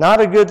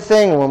 not a good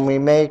thing when we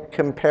make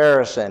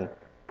comparison.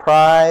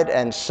 Pride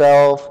and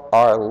self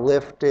are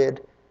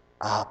lifted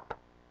up.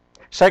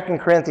 2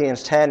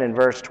 Corinthians 10 and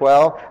verse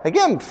 12.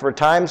 Again, for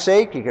time's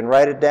sake, you can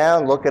write it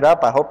down, look it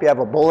up. I hope you have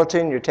a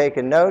bulletin, you're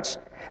taking notes.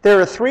 There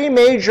are three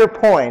major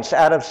points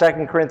out of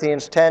 2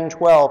 Corinthians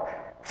 10:12.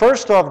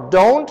 First off,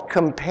 don't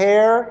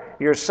compare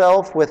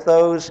yourself with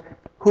those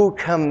who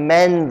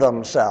commend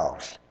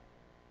themselves.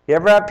 You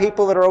ever have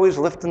people that are always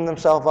lifting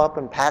themselves up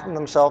and patting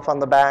themselves on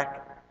the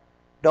back?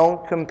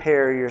 Don't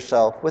compare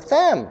yourself with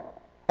them.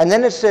 And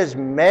then it says,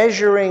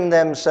 measuring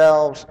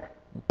themselves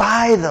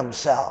by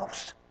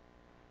themselves.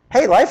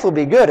 Hey, life will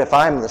be good if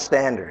I'm the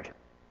standard.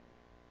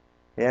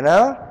 You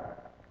know?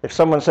 If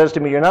someone says to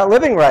me, you're not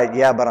living right,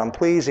 yeah, but I'm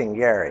pleasing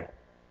Gary.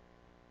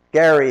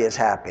 Gary is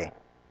happy.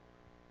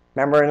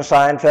 Remember in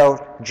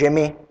Seinfeld,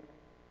 Jimmy?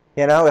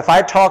 You know, if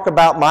I talk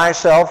about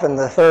myself in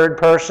the third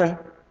person,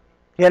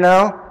 you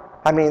know,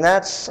 I mean,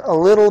 that's a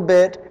little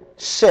bit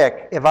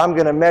sick if I'm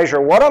going to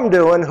measure what I'm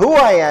doing, who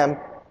I am,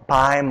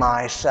 by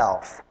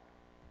myself.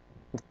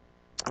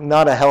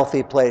 Not a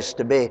healthy place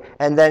to be.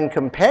 And then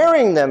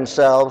comparing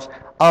themselves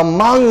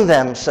among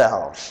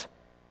themselves.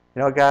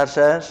 You know what God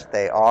says?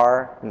 They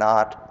are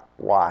not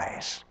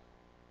wise.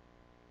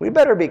 We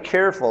better be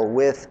careful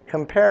with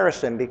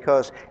comparison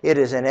because it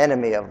is an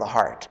enemy of the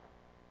heart.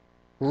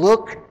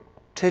 Look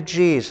to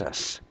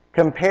Jesus.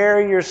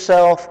 Compare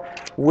yourself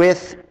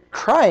with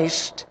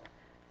Christ,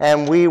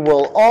 and we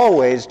will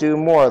always do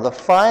more. The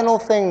final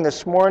thing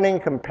this morning,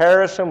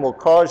 comparison will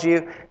cause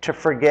you to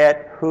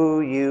forget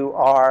who you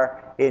are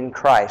in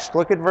Christ.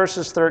 Look at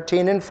verses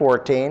 13 and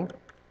 14.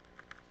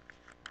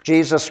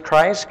 Jesus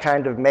Christ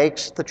kind of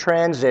makes the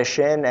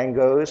transition and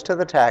goes to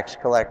the tax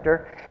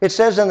collector. It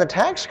says, and the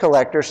tax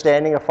collector,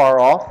 standing afar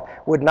off,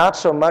 would not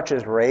so much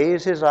as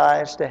raise his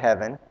eyes to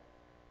heaven,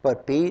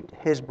 but beat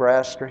his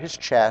breast or his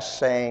chest,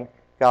 saying,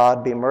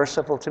 God, be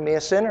merciful to me,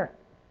 a sinner.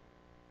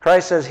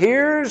 Christ says,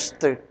 here's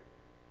the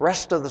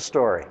rest of the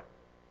story.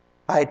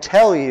 I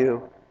tell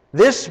you,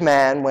 this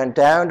man went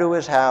down to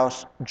his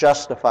house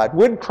justified.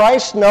 Would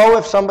Christ know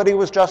if somebody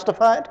was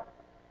justified?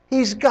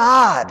 He's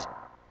God.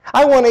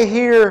 I want to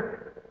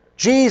hear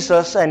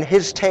Jesus and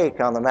his take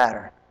on the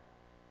matter.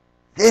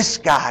 This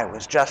guy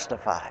was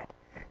justified.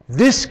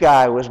 This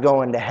guy was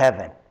going to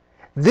heaven.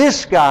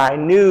 This guy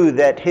knew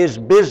that his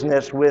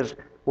business was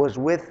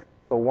with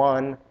the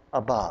one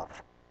above,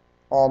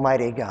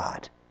 Almighty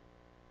God.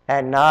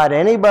 And not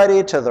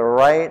anybody to the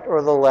right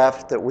or the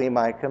left that we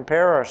might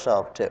compare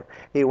ourselves to.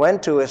 He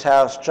went to his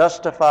house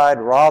justified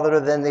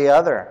rather than the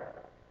other.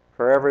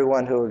 For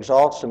everyone who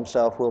exalts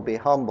himself will be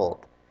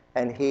humbled,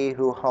 and he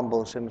who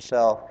humbles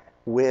himself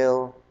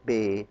will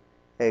be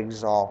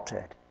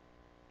exalted.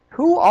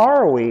 Who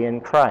are we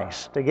in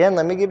Christ? Again,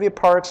 let me give you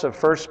parts of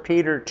 1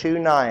 Peter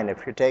 2:9.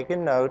 If you're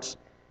taking notes,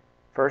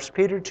 1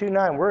 Peter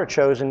 2:9, we're a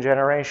chosen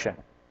generation.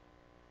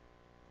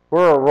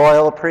 We're a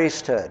royal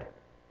priesthood.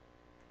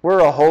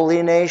 We're a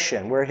holy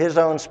nation. We're his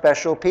own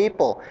special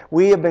people.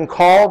 We have been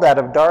called out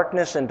of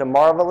darkness into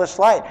marvelous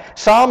light.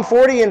 Psalm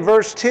 40 and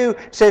verse 2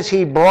 says,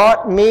 he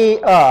brought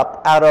me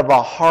up out of a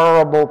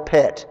horrible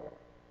pit,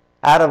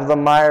 out of the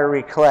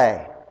miry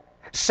clay,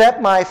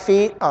 set my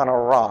feet on a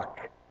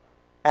rock,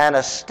 and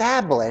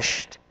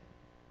established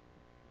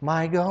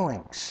my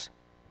goings.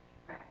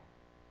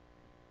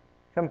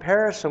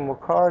 Comparison will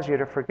cause you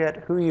to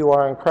forget who you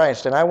are in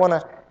Christ. And I want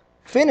to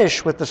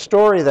finish with the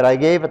story that I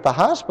gave at the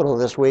hospital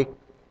this week.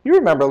 You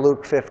remember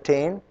Luke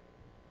 15.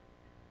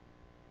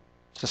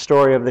 It's the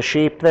story of the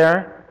sheep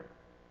there.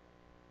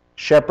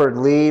 Shepherd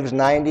leaves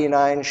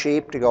 99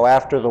 sheep to go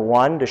after the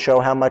one to show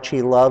how much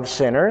he loves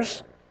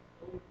sinners.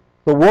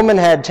 The woman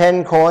had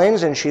 10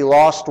 coins and she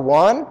lost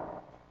one.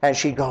 And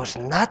she goes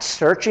nuts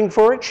searching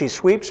for it. She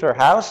sweeps her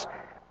house.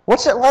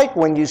 What's it like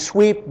when you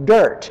sweep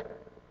dirt?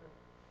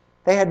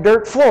 They had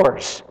dirt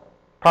floors.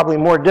 Probably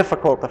more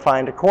difficult to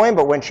find a coin,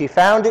 but when she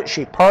found it,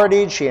 she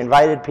partied, she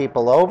invited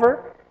people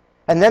over.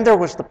 And then there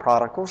was the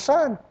prodigal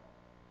son.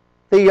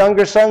 The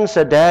younger son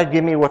said, Dad,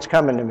 give me what's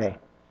coming to me.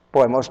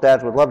 Boy, most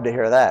dads would love to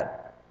hear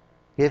that.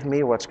 Give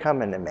me what's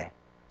coming to me.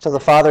 So the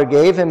father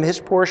gave him his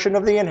portion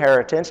of the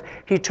inheritance.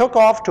 He took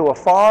off to a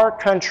far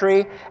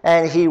country,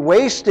 and he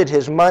wasted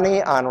his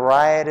money on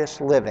riotous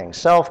living,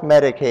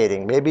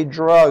 self-medicating, maybe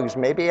drugs,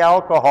 maybe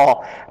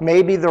alcohol,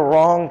 maybe the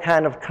wrong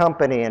kind of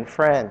company and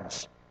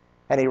friends.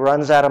 And he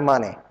runs out of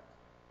money.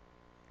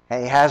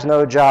 And he has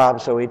no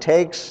job, so he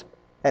takes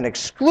an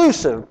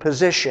exclusive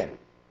position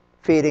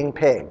feeding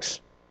pigs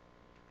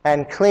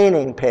and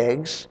cleaning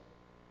pigs,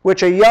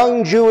 which a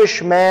young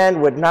Jewish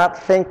man would not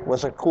think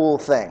was a cool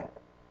thing.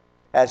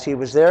 As he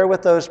was there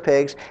with those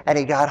pigs, and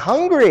he got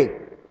hungry.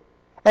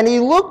 And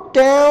he looked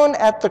down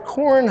at the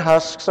corn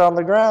husks on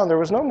the ground. There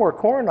was no more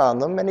corn on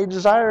them, and he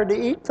desired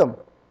to eat them.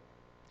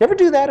 You ever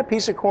do that? A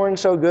piece of corn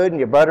so good, and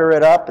you butter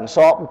it up and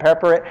salt and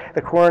pepper it.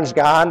 The corn's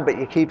gone, but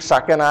you keep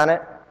sucking on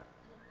it.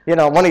 You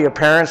know, one of your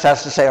parents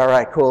has to say, all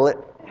right, cool it.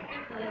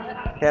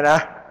 You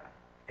know,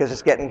 because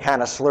it's getting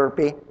kind of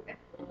slurpy.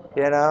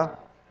 You know.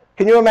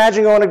 Can you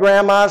imagine going to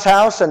Grandma's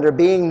house and there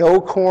being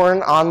no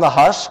corn on the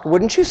husk?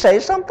 Wouldn't you say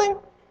something?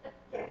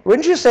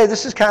 Wouldn't you say,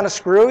 this is kind of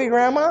screwy,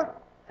 Grandma?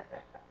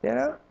 You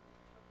know?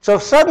 So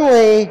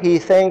suddenly he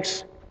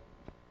thinks,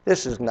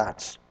 this is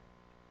nuts.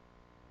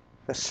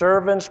 The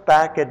servants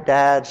back at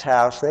Dad's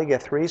house, they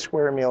get 3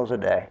 square meals a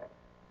day.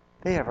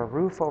 They have a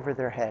roof over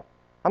their head.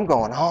 I'm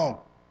going home.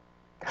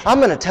 I'm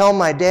going to tell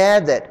my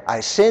dad that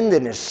I sinned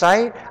in his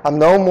sight. I'm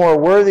no more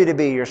worthy to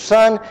be your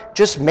son.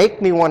 Just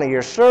make me one of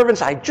your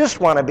servants. I just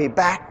want to be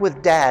back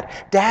with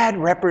Dad. Dad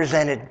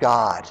represented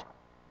God.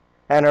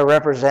 And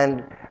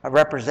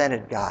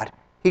represented God.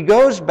 He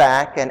goes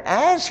back, and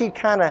as he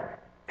kind of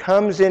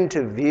comes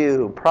into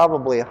view,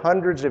 probably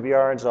hundreds of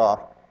yards off,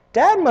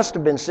 Dad must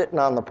have been sitting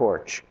on the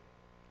porch.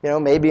 You know,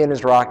 maybe in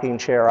his rocking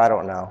chair, I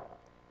don't know.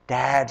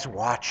 Dad's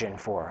watching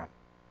for him.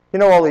 You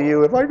know, all of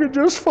you, if I could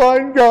just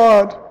find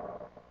God.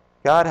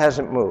 God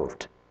hasn't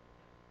moved.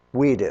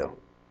 We do.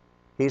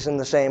 He's in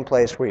the same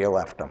place where you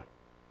left him.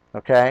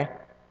 Okay?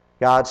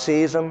 God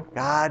sees him.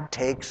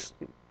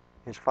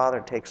 His father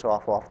takes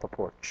off the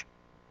porch.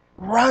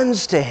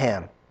 Runs to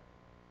him,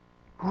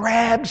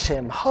 grabs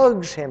him,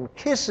 hugs him,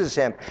 kisses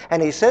him, and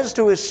he says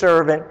to his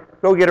servant,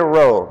 go get a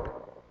robe.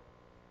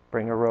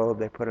 Bring a robe,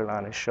 they put it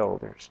on his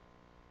shoulders.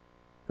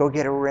 Go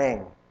get a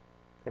ring.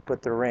 They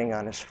put the ring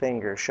on his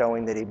finger,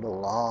 showing that he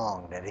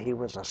belonged, that he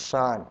was a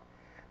son.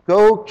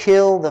 Go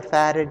kill the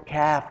fatted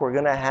calf. We're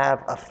going to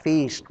have a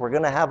feast. We're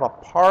going to have a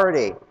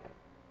party.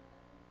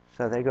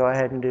 So they go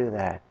ahead and do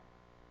that.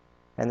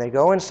 And they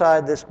go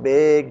inside this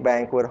big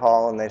banquet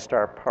hall and they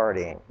start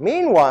partying.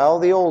 Meanwhile,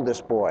 the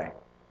oldest boy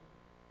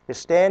is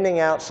standing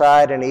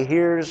outside and he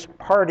hears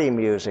party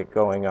music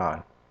going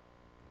on.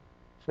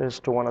 Says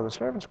to one of the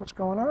servants, what's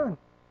going on?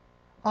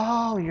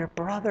 Oh, your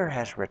brother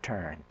has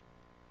returned.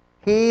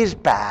 He's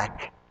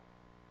back.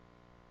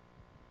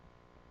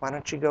 Why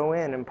don't you go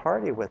in and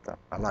party with them?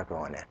 I'm not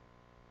going in.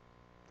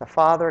 The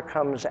father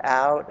comes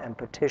out and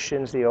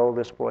petitions the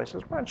oldest boy.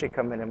 Says, why don't you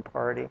come in and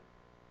party?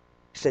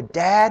 He said,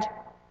 Dad,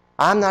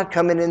 I'm not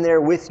coming in there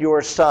with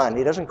your son.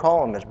 He doesn't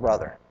call him his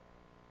brother.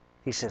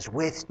 He says,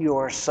 with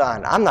your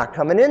son. I'm not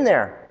coming in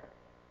there.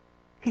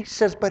 He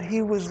says, but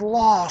he was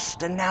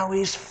lost and now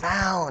he's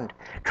found.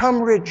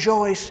 Come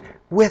rejoice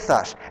with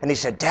us. And he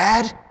said,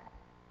 Dad,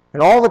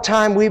 in all the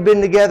time we've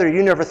been together,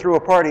 you never threw a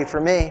party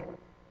for me.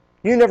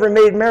 You never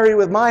made merry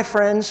with my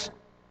friends.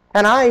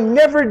 And I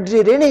never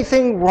did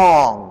anything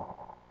wrong.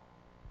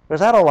 Was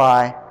that a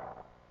lie?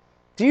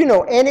 Do you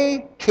know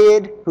any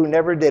kid who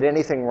never did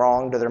anything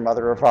wrong to their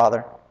mother or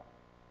father?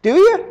 Do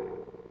you?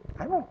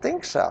 I don't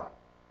think so.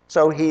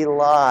 So he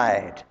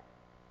lied.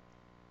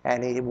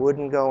 and he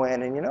wouldn't go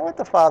in. And you know what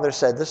the Father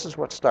said? This is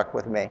what stuck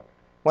with me.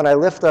 When I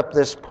lift up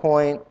this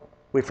point,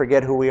 we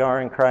forget who we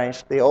are in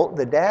Christ.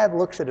 The dad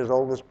looks at his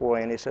oldest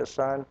boy and he says,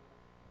 son,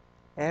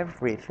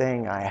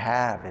 everything I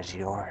have is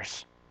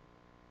yours.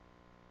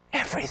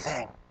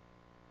 Everything.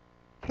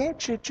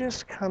 Can't you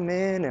just come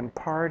in and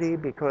party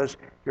because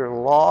your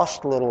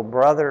lost little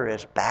brother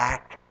is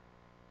back?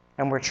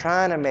 And we're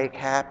trying to make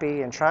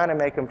happy and trying to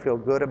make him feel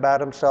good about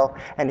himself,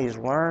 and he's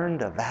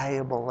learned a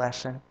valuable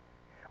lesson.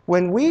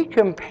 When we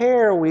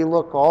compare, we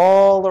look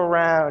all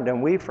around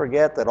and we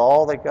forget that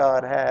all that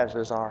God has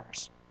is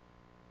ours.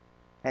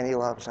 And he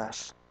loves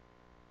us.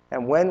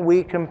 And when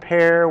we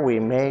compare, we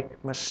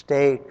make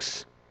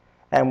mistakes.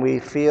 And we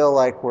feel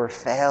like we're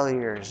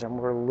failures and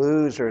we're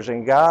losers.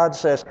 And God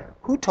says,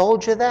 who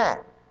told you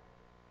that?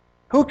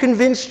 Who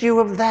convinced you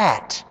of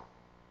that?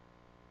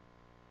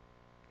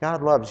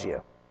 God loves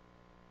you.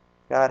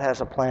 God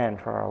has a plan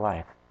for our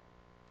life.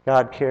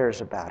 God cares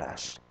about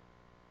us.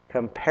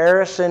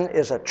 Comparison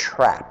is a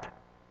trap,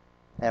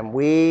 and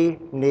we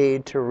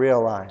need to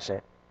realize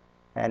it.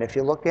 And if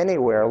you look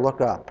anywhere,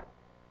 look up.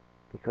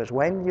 Because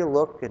when you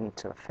look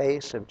into the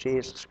face of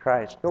Jesus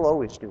Christ, you'll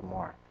always do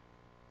more.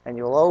 And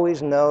you'll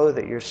always know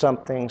that you're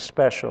something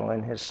special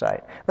in his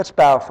sight. Let's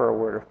bow for a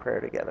word of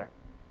prayer together.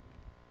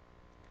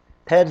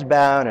 Heads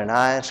bowed and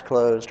eyes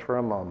closed for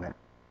a moment.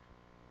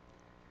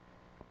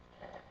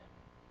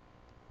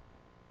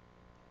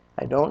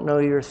 I don't know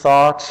your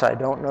thoughts. I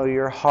don't know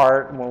your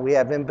heart. When we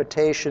have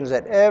invitations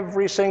at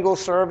every single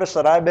service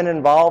that I've been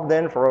involved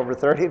in for over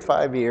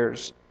 35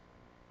 years,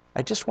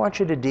 I just want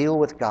you to deal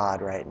with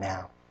God right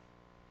now.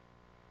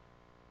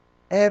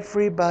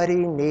 Everybody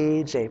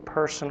needs a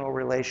personal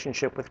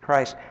relationship with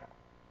Christ.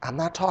 I'm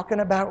not talking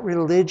about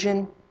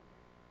religion.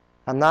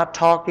 I'm not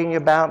talking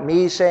about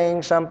me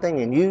saying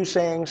something and you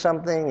saying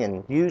something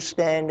and you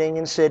standing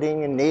and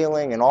sitting and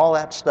kneeling and all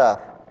that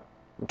stuff.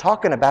 I'm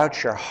talking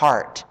about your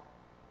heart.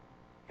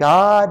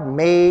 God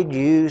made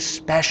you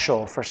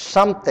special for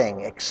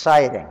something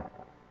exciting.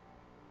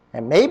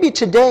 And maybe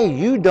today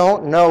you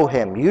don't know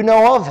him. You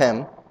know of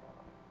him,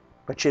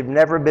 but you've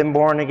never been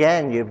born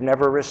again. You've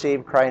never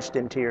received Christ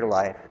into your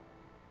life.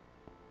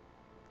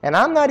 And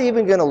I'm not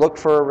even going to look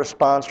for a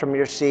response from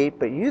your seat,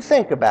 but you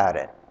think about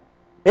it.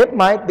 It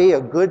might be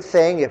a good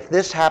thing if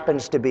this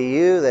happens to be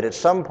you, that at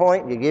some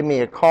point you give me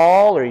a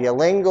call or you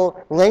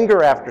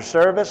linger after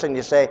service and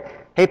you say,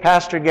 hey,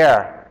 Pastor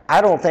Gare, I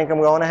don't think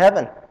I'm going to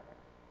heaven.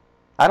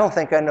 I don't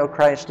think I know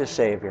Christ as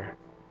Savior.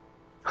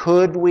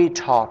 Could we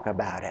talk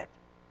about it?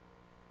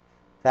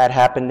 That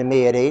happened to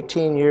me at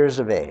 18 years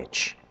of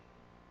age.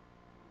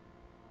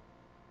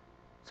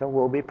 So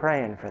we'll be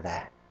praying for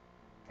that.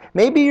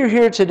 Maybe you're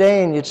here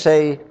today and you'd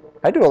say,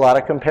 I do a lot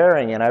of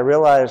comparing, and I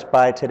realize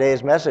by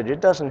today's message it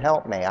doesn't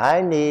help me.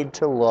 I need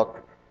to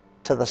look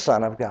to the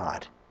Son of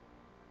God.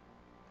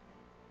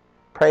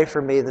 Pray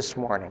for me this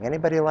morning.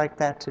 Anybody like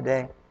that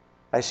today?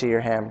 I see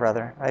your hand,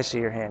 brother. I see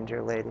your hand,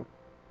 dear lady.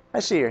 I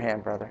see your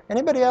hand, brother.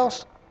 Anybody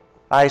else?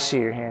 I see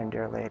your hand,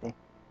 dear lady.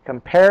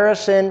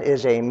 Comparison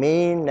is a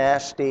mean,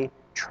 nasty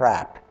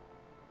trap.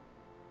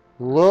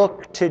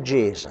 Look to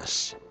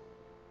Jesus,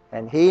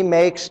 and he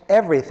makes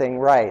everything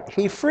right.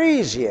 He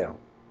frees you,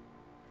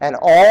 and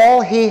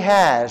all he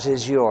has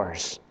is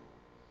yours.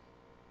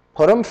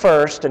 Put him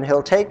first, and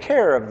he'll take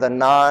care of the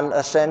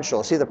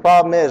non-essential. See, the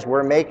problem is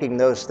we're making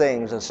those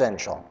things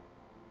essential.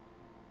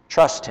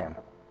 Trust him.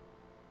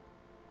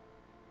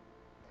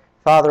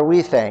 Father,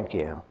 we thank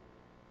you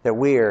that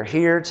we are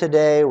here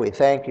today. We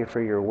thank you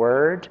for your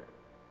word.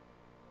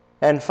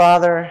 And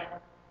Father,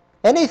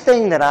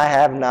 anything that I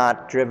have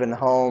not driven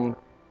home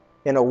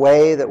in a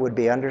way that would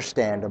be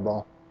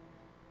understandable,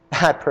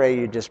 I pray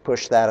you just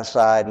push that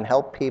aside and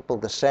help people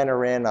to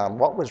center in on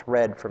what was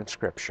read from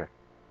Scripture.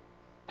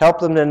 Help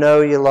them to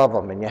know you love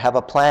them and you have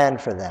a plan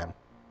for them.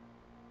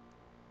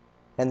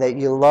 And that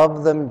you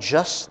love them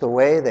just the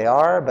way they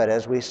are, but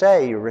as we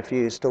say, you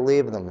refuse to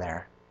leave them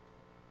there.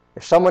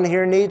 If someone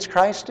here needs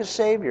Christ as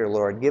Savior,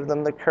 Lord, give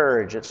them the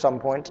courage at some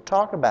point to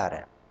talk about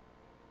it.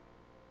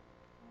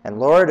 And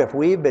Lord, if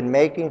we've been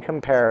making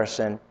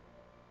comparison,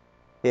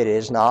 it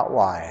is not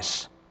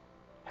wise.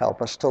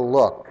 Help us to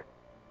look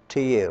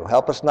to you.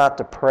 Help us not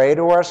to pray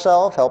to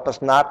ourselves. Help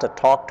us not to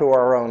talk to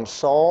our own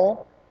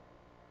soul.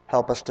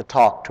 Help us to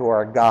talk to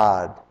our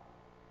God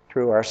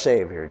through our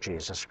Savior,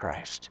 Jesus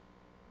Christ.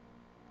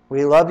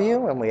 We love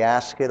you, and we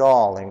ask it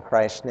all in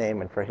Christ's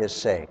name and for his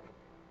sake.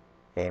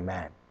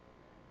 Amen.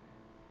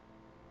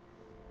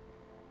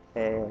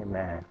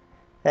 Amen.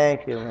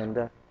 Thank you,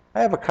 Linda.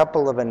 I have a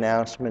couple of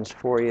announcements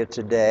for you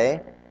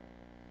today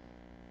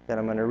that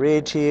I'm going to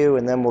read to you,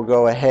 and then we'll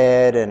go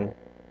ahead and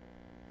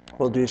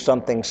we'll do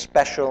something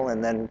special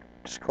and then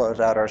just close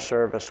out our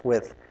service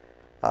with